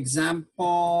 okay?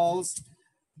 Examples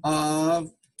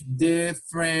of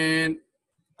different,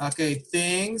 okay,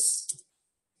 things,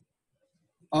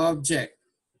 object,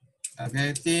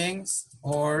 okay? Things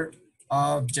or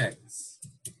objects,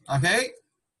 okay?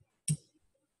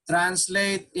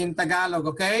 Translate in Tagalog,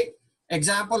 okay?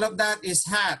 Example of that is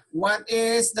hat. What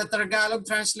is the Tagalog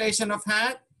translation of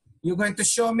hat? You're going to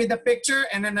show me the picture,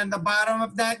 and then on the bottom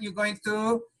of that, you're going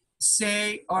to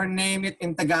say or name it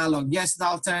in Tagalog. Yes,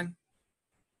 Dalton?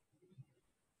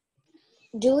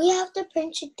 Do we have to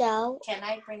print it out? Can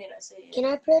I print it out? Can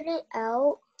I print it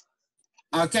out?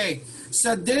 Okay,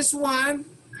 so this one,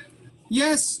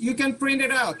 yes, you can print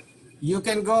it out. You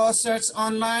can go search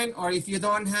online, or if you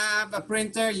don't have a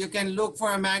printer, you can look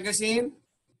for a magazine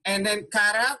and then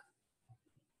cut out,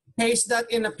 paste that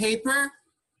in a paper,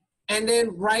 and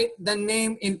then write the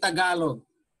name in Tagalog.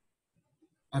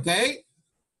 Okay?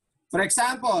 For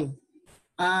example,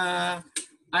 I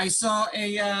saw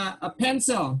a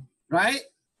pencil, right?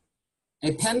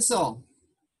 A pencil.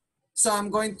 So I'm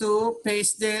going to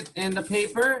paste it in the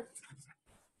paper.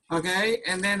 Okay,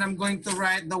 and then I'm going to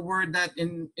write the word that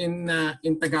in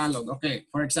Tagalog. Okay,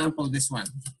 for example, this one.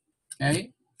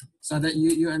 Okay, so that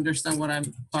you understand what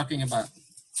I'm talking about.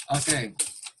 Okay,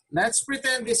 let's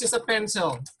pretend this is a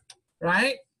pencil,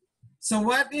 right? So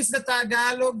what is the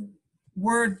Tagalog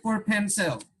word for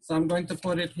pencil? So I'm going to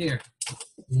put it here.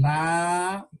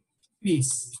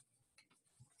 Lapis.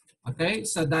 Okay,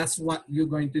 so that's what you're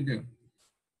going to do.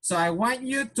 So I want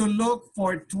you to look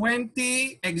for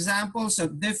 20 examples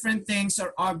of different things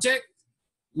or objects.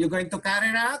 You're going to cut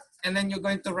it out, and then you're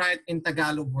going to write in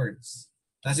Tagalog words.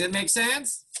 Does it make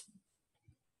sense?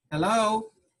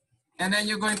 Hello? And then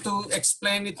you're going to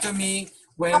explain it to me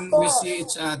when we see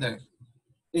each other.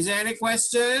 Is there any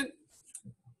question?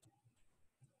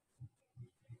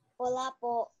 Wala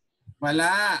po.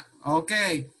 Wala.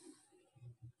 Okay.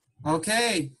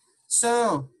 Okay.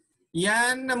 So,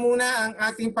 yan na muna ang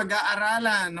ating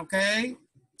pag-aaralan, okay?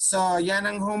 So, yan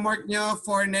ang homework nyo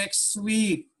for next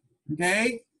week,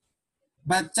 okay?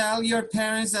 But tell your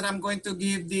parents that I'm going to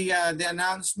give the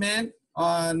announcement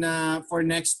on for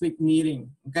next week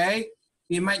meeting, okay?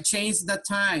 We might change the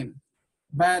time,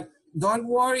 but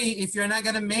don't worry if you're not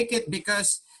gonna make it,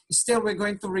 because still we're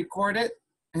going to record it,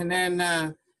 and then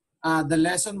the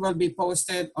lesson will be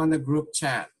posted on the group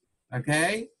chat,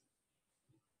 okay?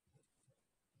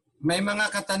 May mga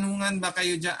katanungan ba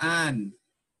kayo dyan?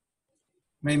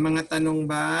 May mga tanong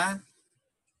ba?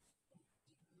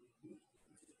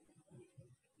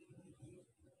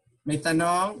 May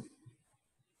tanong?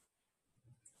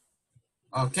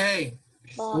 Okay.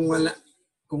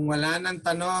 Kung wala ng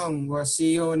tanong, we'll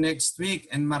see you next week,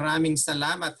 and maraming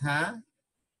salamat ha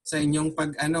sa inyong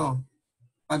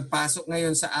pagpasok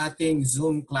ngayon sa ating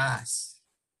Zoom class.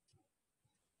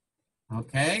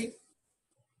 Okay?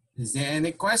 Is there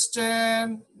any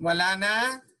question? Wala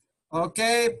na?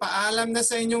 Okay, paalam na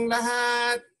sa inyong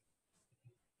lahat.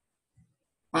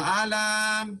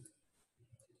 Paalam.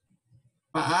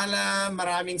 Paalam.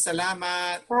 Maraming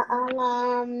salamat.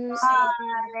 Paalam.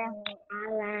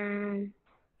 Alan.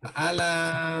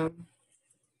 Paalam.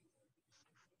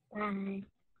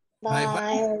 Bye.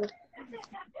 Bye.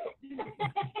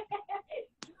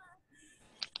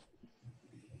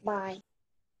 Bye.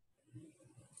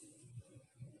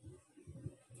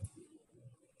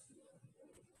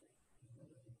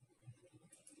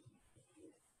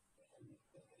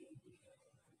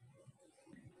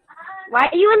 Why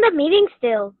are you in the meeting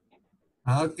still?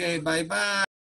 Okay, bye-bye.